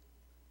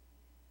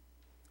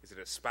 Is it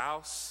a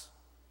spouse,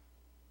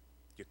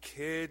 your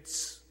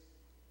kids,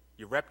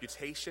 your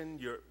reputation,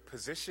 your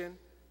position?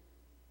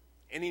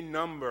 Any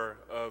number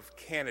of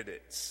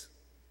candidates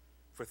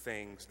for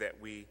things that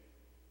we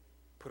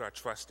put our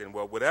trust in.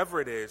 Well, whatever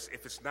it is,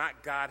 if it's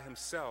not God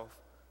himself,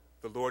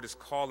 the Lord is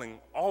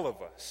calling all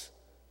of us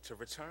to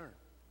return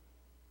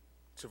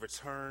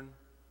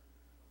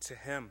to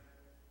him.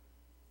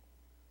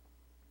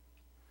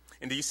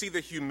 And do you see the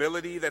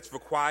humility that's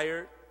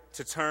required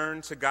to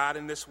turn to God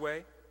in this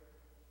way?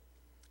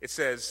 It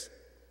says,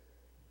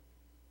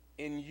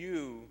 "In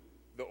you,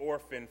 the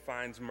orphan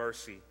finds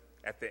mercy,"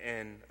 at the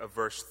end of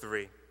verse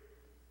 3.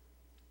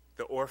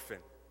 The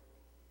orphan.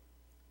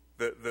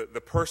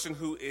 The person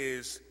who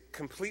is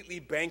completely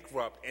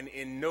bankrupt and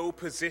in no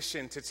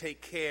position to take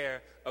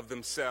care of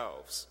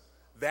themselves.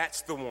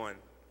 That's the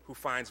one who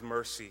finds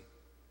mercy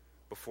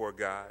before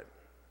God.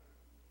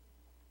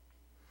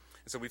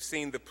 And so we've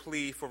seen the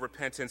plea for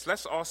repentance.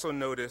 Let's also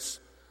notice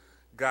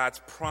God's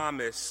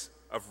promise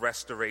of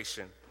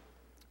restoration.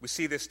 We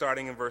see this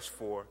starting in verse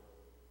 4.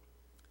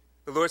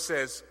 The Lord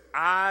says,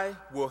 "I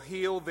will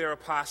heal their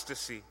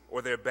apostasy,"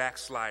 or their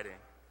backsliding.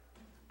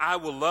 "I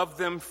will love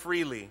them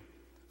freely,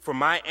 for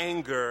my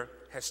anger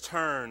has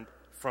turned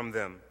from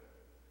them."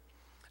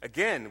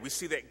 Again, we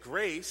see that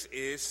grace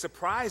is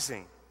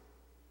surprising.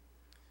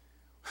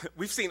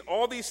 We've seen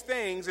all these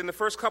things in the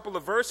first couple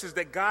of verses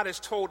that God has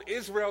told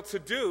Israel to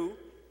do,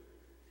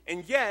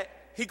 and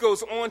yet he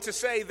goes on to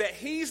say that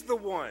he's the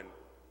one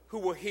who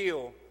will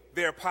heal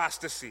their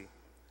apostasy.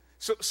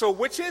 So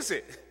which is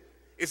it?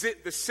 Is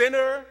it the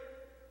sinner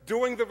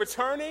doing the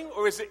returning,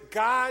 or is it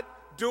God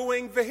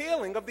doing the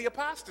healing of the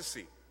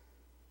apostasy?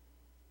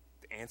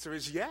 The answer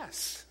is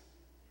yes.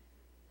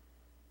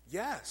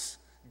 Yes.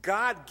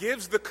 God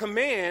gives the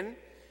command,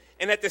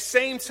 and at the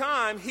same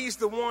time, he's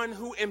the one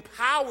who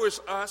empowers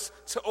us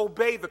to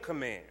obey the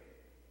command.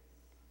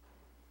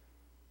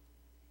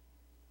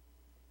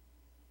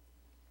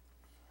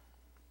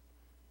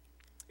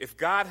 If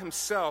God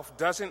himself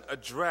doesn't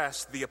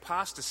address the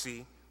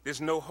apostasy, there's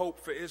no hope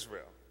for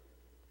Israel.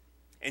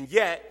 And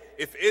yet,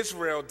 if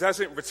Israel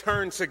doesn't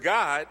return to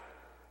God,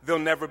 they'll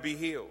never be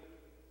healed.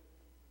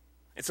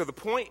 And so the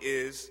point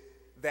is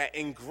that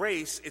in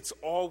grace, it's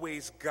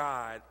always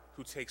God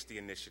who takes the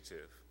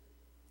initiative.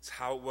 It's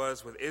how it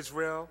was with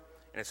Israel,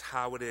 and it's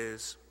how it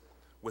is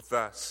with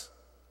us.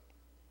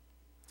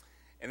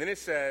 And then it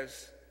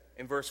says,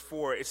 in verse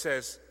 4, it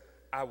says,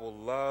 I will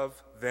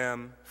love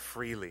them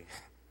freely.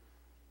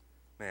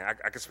 Man,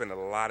 I could spend a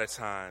lot of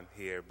time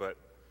here, but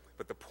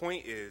the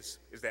point is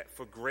that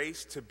for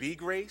grace to be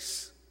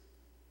grace,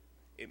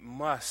 it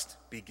must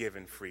be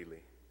given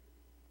freely.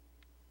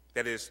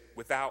 That is,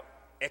 without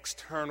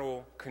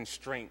external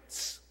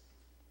constraints.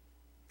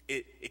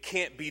 It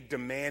can't be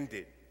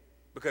demanded,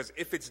 because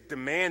if it's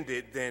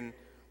demanded, then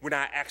we're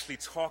not actually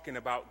talking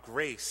about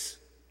grace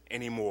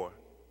anymore.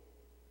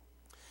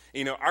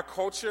 You know, our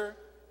culture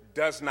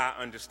does not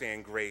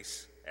understand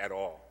grace at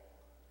all.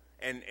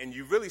 And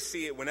you really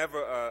see it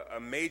whenever a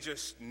major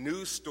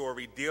news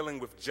story dealing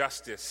with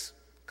justice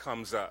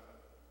comes up.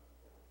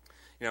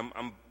 You know,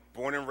 I'm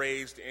born and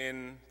raised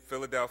in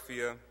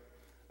Philadelphia,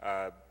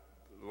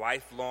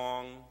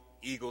 lifelong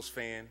Eagles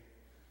fan.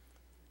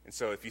 And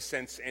so if you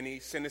sense any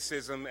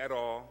cynicism at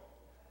all,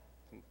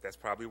 that's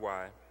probably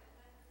why.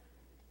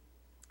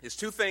 There's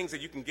two things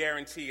that you can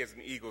guarantee as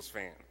an Eagles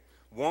fan.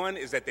 One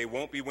is that they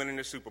won't be winning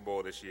the Super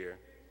Bowl this year.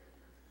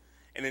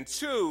 And then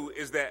two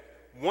is that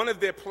one of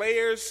their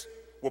players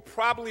will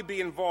probably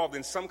be involved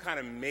in some kind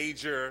of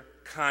major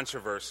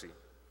controversy.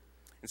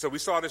 And so we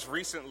saw this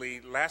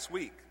recently last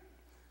week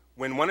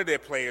when one of their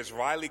players,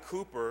 Riley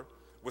Cooper,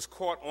 was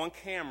caught on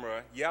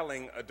camera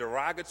yelling a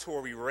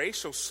derogatory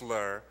racial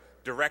slur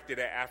directed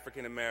at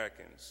African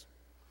Americans.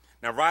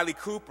 Now, Riley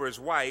Cooper is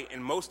white,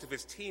 and most of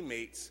his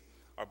teammates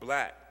are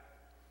black.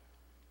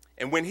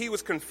 And when he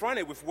was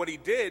confronted with what he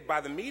did by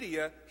the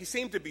media, he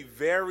seemed to be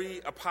very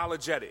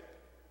apologetic.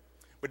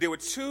 But there were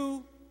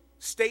two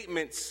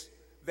statements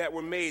that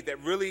were made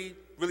that really,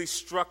 really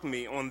struck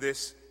me on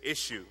this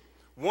issue.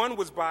 One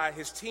was by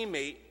his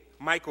teammate,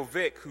 Michael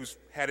Vick, who's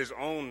had his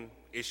own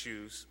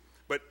issues.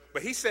 But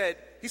he said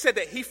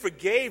that he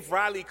forgave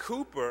Riley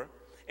Cooper,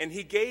 and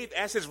he gave,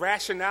 as his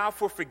rationale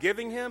for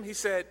forgiving him, he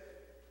said,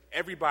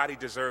 everybody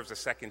deserves a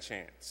second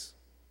chance.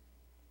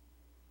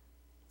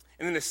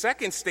 And then the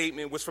second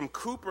statement was from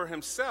Cooper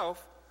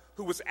himself,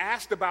 who was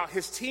asked about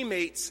his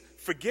teammates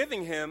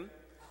forgiving him,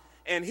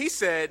 and he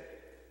said,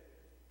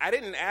 I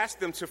didn't ask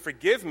them to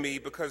forgive me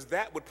because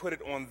that would put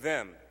it on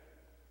them.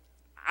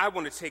 I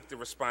want to take the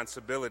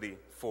responsibility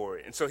for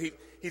it. And so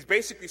he's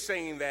basically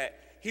saying that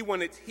he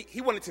wanted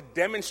to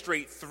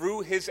demonstrate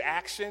through his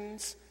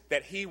actions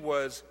that he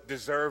was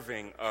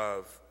deserving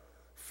of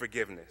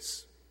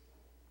forgiveness.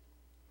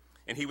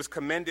 And he was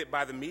commended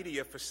by the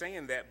media for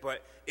saying that,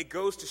 but it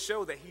goes to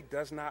show that he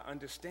does not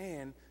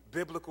understand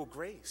biblical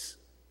grace.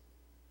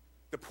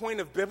 The point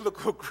of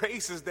biblical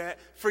grace is that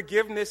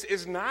forgiveness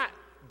is not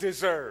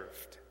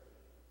deserved.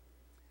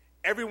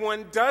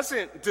 Everyone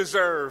doesn't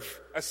deserve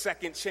a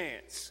second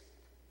chance.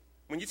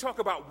 When you talk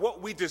about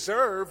what we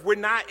deserve, we're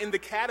not in the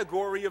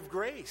category of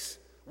grace.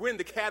 We're in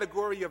the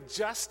category of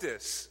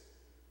justice.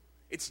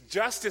 It's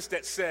justice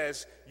that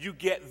says you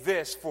get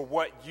this for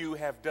what you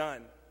have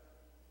done.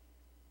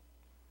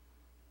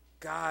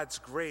 God's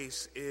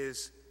grace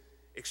is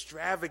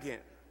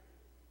extravagant.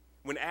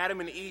 When Adam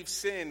and Eve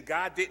sinned,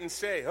 God didn't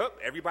say, oh,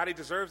 everybody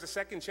deserves a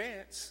second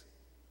chance.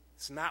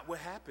 It's not what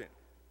happened.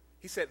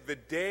 He said, the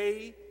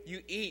day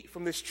you eat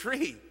from this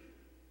tree,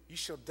 you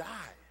shall die.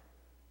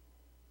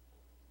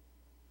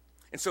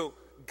 And so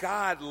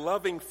God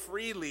loving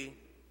freely,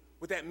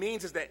 what that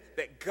means is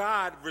that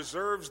God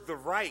reserves the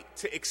right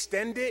to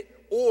extend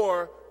it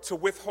or to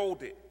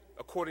withhold it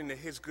according to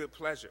his good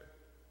pleasure.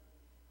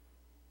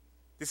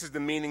 This is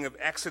the meaning of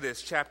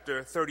Exodus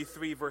chapter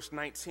 33, verse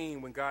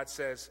 19, when God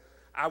says,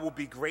 I will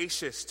be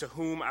gracious to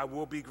whom I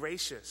will be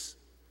gracious,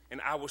 and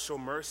I will show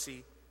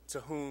mercy to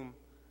whom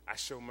I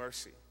show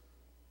mercy.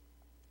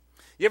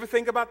 You ever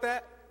think about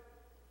that?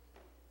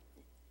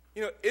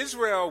 You know,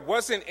 Israel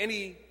wasn't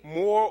any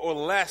more or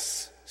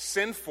less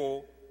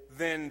sinful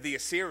than the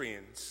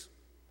Assyrians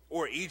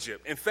or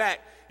Egypt. In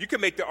fact, you can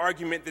make the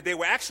argument that they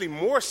were actually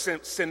more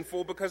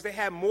sinful because they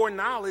had more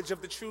knowledge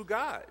of the true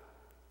God.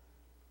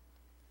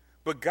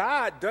 But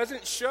God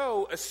doesn't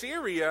show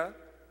Assyria,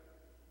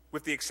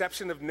 with the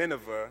exception of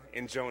Nineveh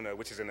in Jonah,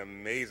 which is an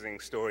amazing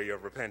story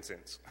of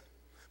repentance.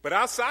 But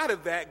outside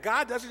of that,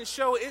 God doesn't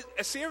show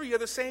Assyria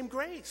the same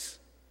grace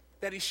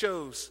that he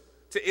shows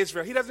to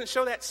Israel. He doesn't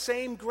show that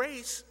same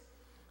grace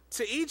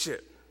to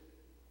Egypt.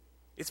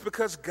 It's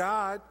because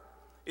God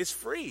is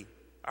free.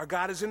 Our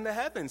God is in the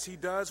heavens. He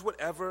does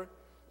whatever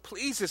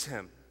pleases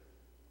him.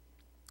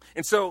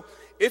 And so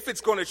if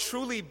it's going to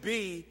truly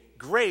be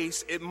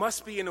grace, it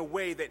must be in a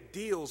way that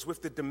deals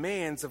with the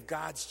demands of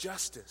God's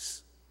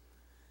justice.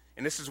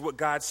 And this is what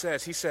God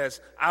says. He says,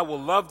 I will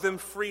love them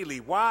freely.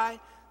 Why?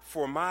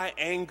 For my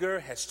anger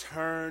has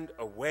turned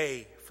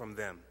away from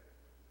them.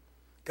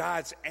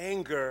 God's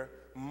anger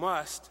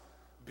must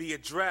be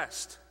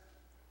addressed.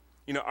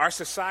 You know, our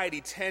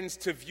society tends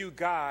to view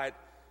God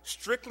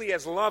strictly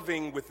as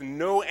loving with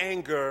no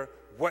anger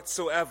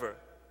whatsoever.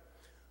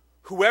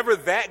 Whoever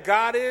that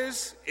God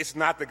is, it's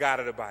not the God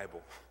of the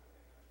Bible.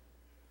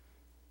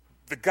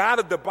 The God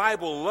of the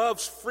Bible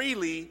loves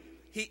freely.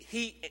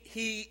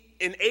 He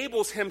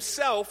enables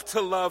himself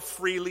to love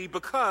freely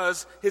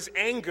because his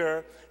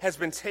anger has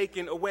been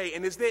taken away.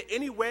 And is there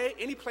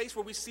any place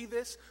where we see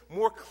this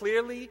more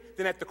clearly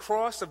than at the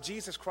cross of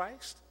Jesus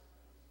Christ?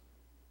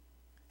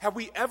 Have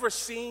we ever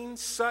seen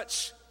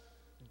such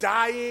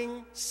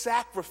dying,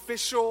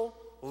 sacrificial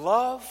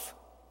love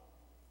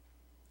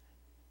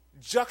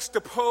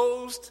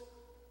juxtaposed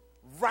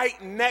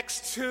right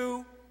next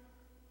to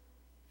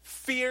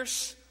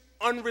fierce,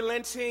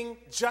 unrelenting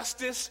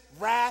justice,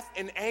 wrath,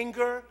 and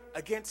anger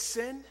against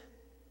sin?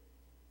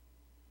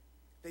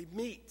 They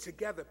meet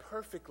together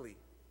perfectly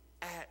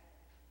at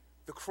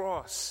the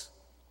cross.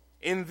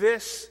 In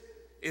this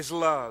is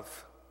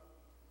love.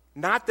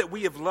 Not that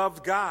we have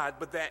loved God,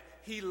 but that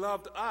he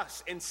loved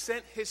us and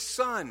sent his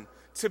Son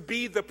to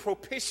be the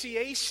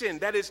propitiation,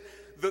 that is,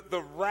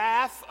 the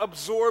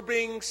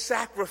wrath-absorbing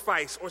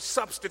sacrifice or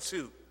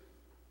substitute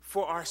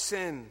for our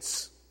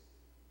sins.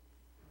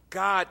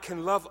 God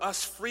can love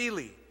us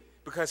freely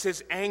because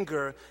his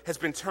anger has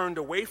been turned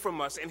away from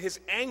us, and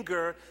his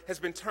anger has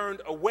been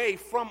turned away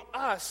from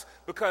us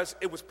because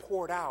it was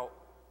poured out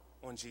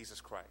on Jesus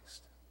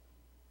Christ.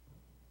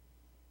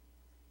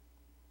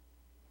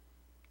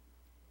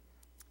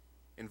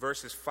 In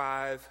verses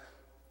 5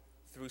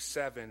 through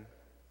 7,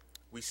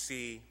 we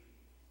see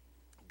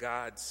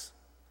God's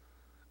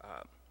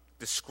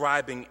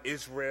describing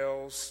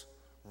Israel's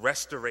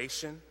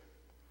restoration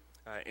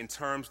in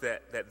terms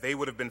that they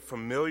would have been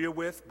familiar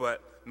with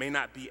but may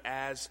not be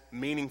as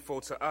meaningful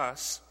to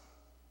us.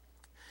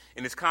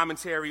 In his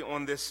commentary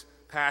on this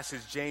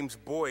passage, James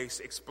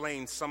Boyce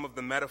explains some of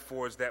the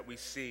metaphors that we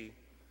see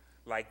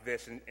like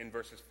this in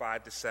verses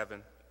 5 to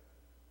 7.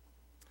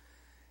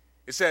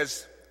 It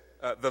says,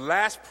 the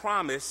last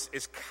promise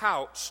is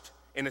couched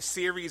in a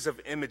series of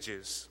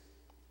images.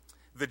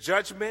 The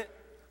judgment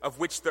of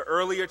which the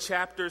earlier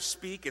chapters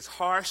speak is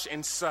harsh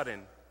and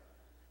sudden.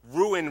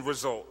 Ruin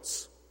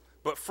results.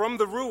 But from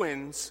the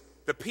ruins,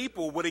 the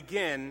people would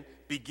again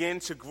begin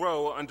to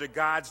grow under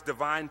God's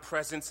divine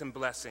presence and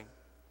blessing.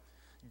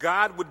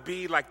 God would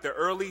be like the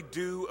early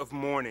dew of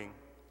morning,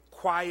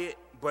 quiet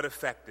but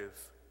effective.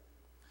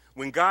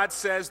 When God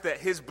says that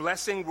his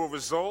blessing will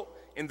result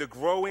in the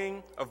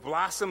growing of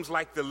blossoms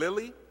like the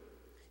lily,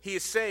 he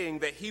is saying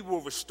that he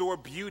will restore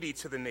beauty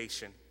to the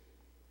nation.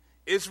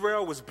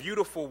 Israel was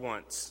beautiful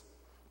once,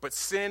 but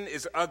sin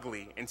is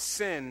ugly, and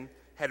sin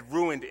had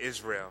ruined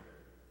Israel.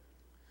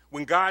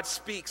 When God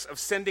speaks of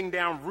sending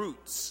down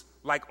roots,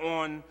 like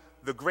on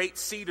the great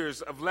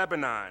cedars of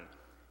Lebanon,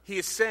 he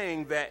is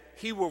saying that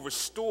he will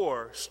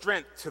restore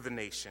strength to the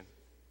nation.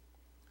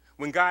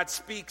 When God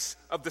speaks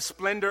of the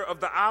splendor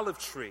of the olive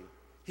tree,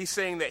 he's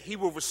saying that he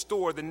will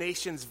restore the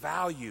nation's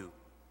value.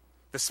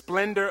 The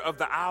splendor of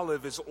the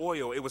olive is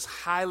oil. It was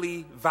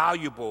highly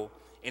valuable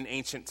in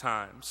ancient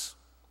times.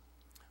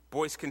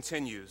 Boyce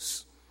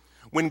continues,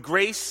 when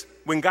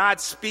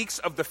God speaks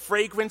of the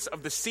fragrance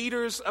of the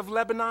cedars of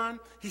Lebanon,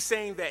 he's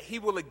saying that he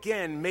will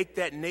again make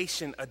that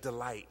nation a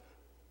delight.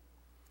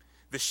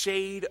 The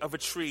shade of a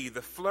tree,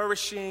 the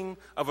flourishing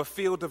of a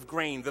field of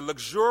grain, the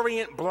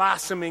luxuriant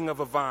blossoming of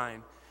a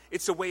vine.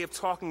 It's a way of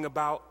talking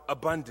about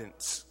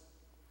abundance.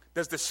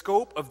 Does the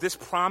scope of this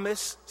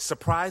promise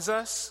surprise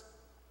us?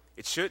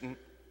 It shouldn't,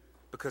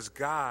 because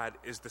God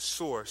is the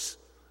source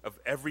of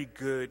every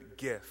good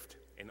gift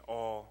and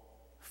all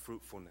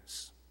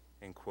fruitfulness,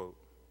 end quote.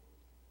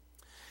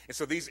 And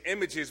so these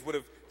images would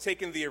have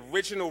taken the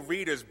original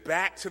readers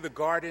back to the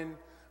Garden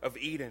of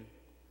Eden.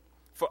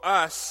 For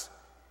us,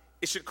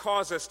 it should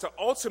cause us to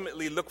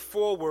ultimately look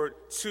forward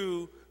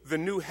to the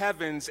new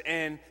heavens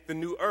and the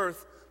new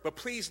earth. But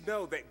please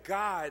know that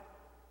God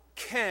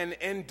can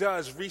and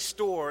does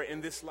restore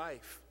in this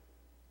life.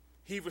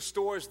 He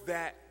restores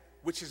that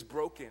which is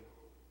broken.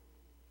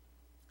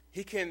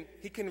 He can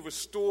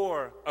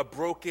restore a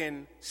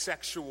broken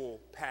sexual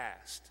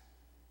past.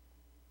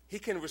 He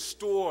can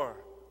restore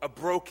a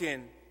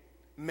broken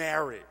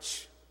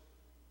marriage.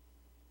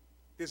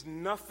 There's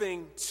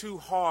nothing too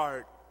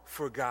hard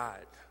for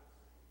God.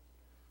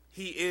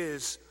 He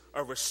is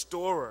a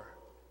restorer.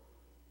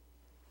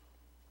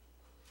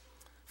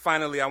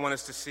 Finally, I want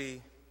us to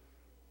see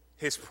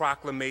his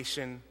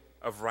proclamation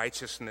of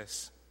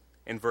righteousness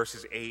in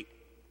verses 8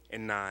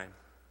 and 9.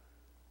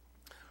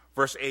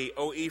 Verse 8,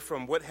 O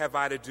Ephraim, what have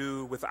I to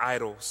do with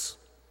idols?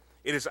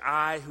 It is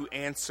I who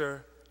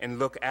answer and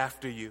look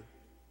after you.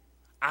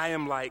 I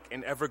am like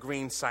an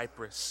evergreen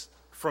cypress.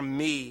 From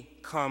me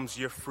comes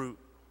your fruit.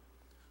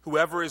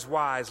 Whoever is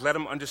wise, let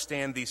him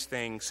understand these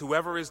things.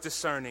 Whoever is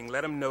discerning,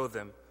 let him know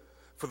them.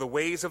 For the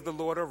ways of the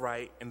Lord are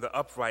right, and the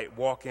upright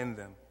walk in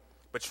them,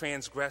 but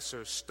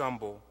transgressors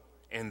stumble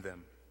in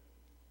them.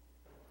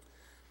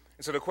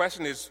 And so the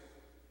question is,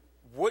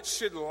 what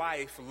should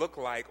life look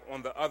like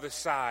on the other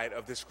side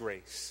of this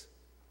grace?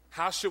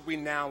 How should we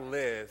now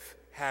live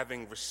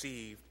having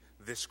received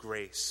this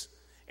grace?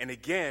 And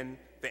again,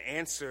 the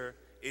answer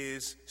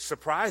is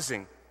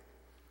surprising.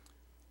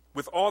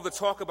 With all the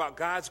talk about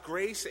God's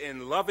grace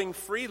and loving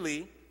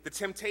freely, the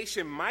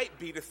temptation might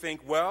be to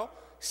think, well,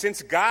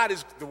 since God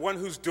is the one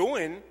who's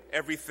doing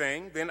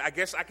everything, then I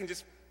guess I can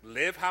just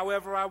live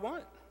however I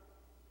want.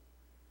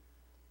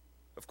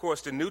 Of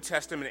course, the New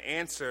Testament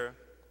answer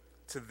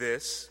to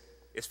this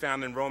is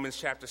found in Romans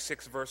chapter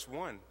 6, verse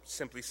 1. It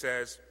simply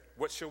says,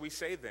 what shall we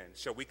say then?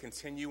 Shall we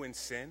continue in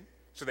sin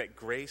so that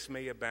grace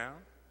may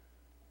abound?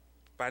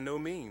 By no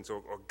means,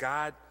 or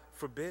God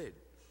forbid.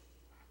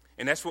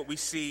 And that's what we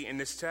see in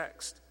this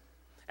text.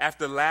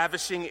 After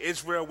lavishing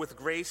Israel with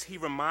grace, he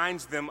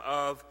reminds them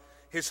of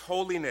his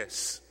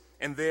holiness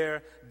and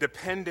their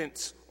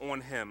dependence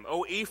on him.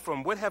 O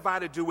Ephraim, what have I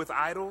to do with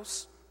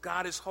idols?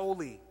 God is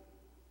holy.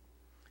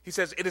 He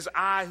says, it is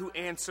I who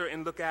answer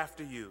and look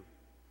after you.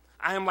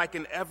 I am like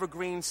an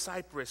evergreen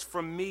cypress.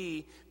 From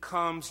me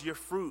comes your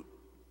fruit.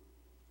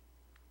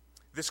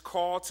 This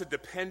call to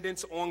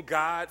dependence on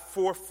God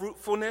for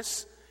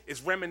fruitfulness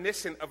is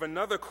reminiscent of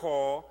another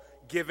call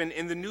given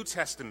in the New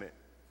Testament.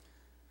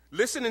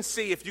 Listen and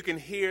see if you can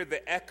hear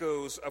the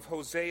echoes of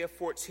Hosea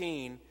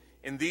 14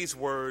 in these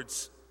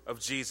words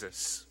of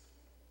Jesus.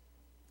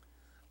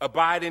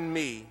 Abide in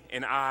me,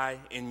 and I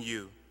in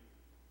you.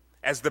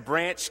 As the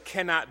branch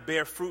cannot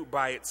bear fruit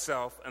by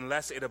itself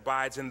unless it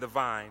abides in the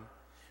vine,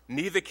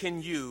 neither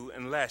can you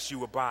unless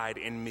you abide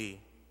in me.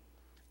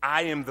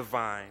 I am the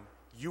vine,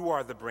 you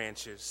are the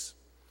branches.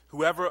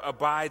 Whoever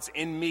abides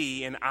in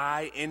me and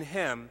I in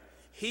him,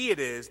 he it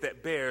is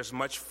that bears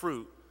much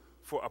fruit,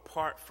 for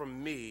apart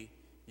from me,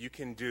 you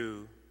can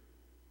do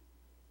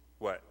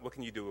what? What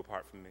can you do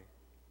apart from me?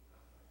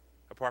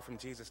 Apart from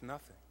Jesus,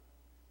 nothing.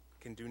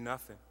 Can do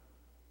nothing.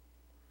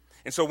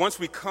 And so once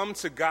we come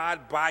to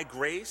God by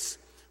grace,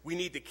 we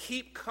need to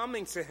keep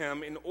coming to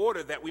him in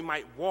order that we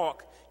might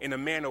walk in a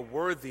manner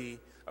worthy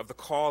of the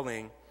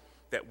calling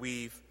that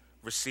we've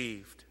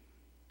received.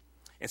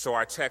 And so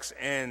our text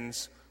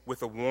ends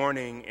with a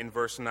warning in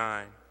verse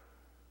 9.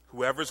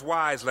 Whoever's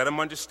wise, let him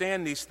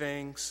understand these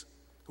things.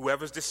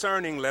 Whoever's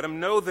discerning, let him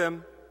know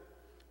them.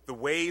 The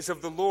ways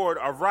of the Lord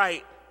are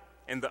right,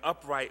 and the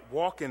upright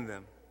walk in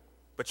them,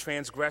 but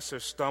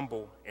transgressors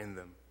stumble in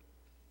them.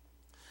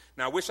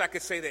 Now, I wish I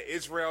could say that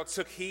Israel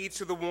took heed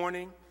to the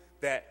warning,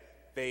 that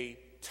they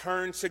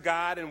turned to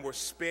God and were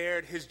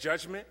spared his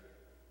judgment,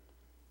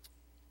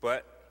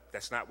 but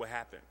that's not what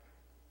happened.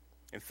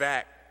 In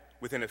fact,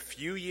 within a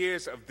few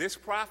years of this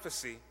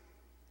prophecy,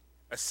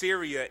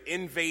 Assyria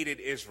invaded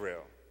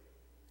Israel,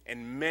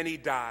 and many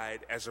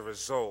died as a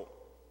result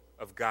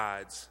of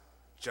God's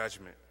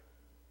judgment.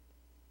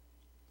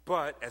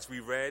 But, as we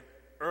read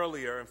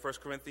earlier in 1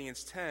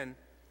 Corinthians 10,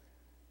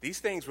 these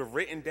things were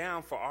written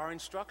down for our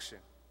instruction.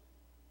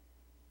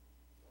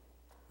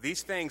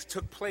 These things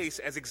took place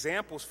as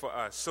examples for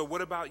us. So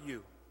what about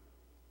you?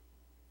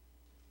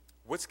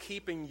 What's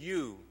keeping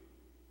you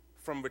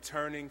from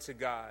returning to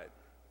God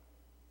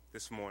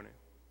this morning?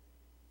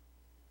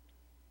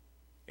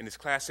 In his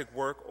classic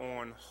work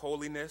on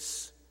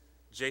holiness,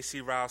 J.C.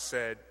 Ryle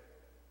said,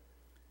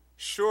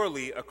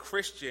 surely a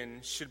Christian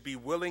should be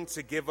willing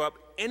to give up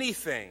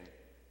anything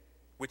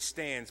which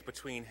stands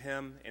between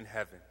him and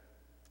heaven.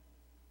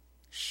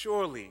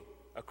 Surely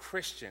a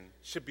Christian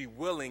should be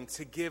willing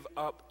to give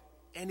up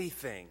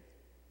anything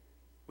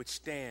which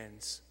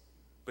stands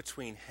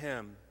between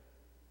him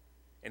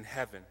and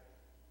heaven.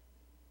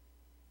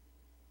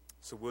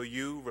 So will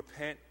you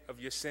repent of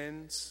your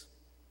sins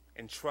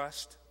and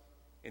trust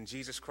in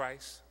Jesus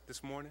Christ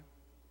this morning?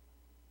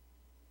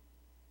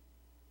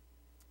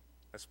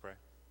 Let's pray.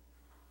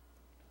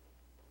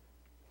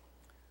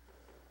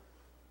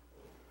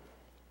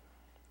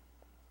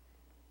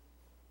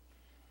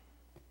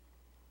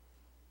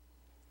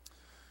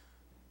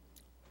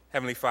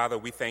 Heavenly Father,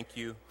 we thank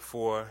you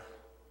for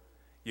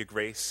your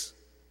grace.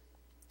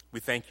 We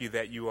thank you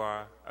that you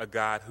are a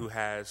God who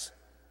has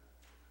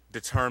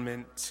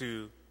determined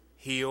to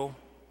heal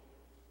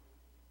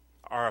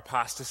our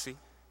apostasy.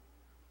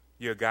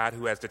 You're a God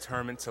who has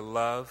determined to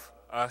love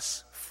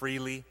us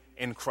freely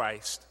in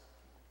Christ.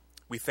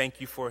 We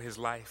thank you for his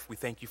life. We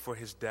thank you for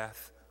his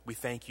death. We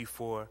thank you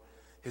for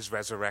his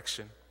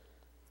resurrection.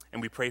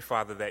 And we pray,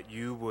 Father, that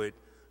you would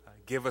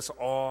give us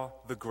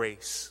all the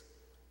grace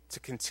to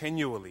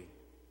continually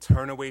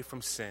turn away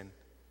from sin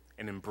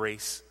and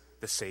embrace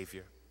the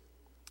Savior.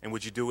 And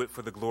would you do it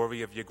for the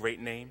glory of your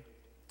great name?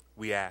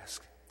 We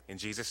ask. In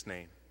Jesus'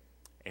 name,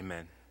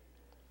 amen.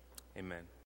 Amen.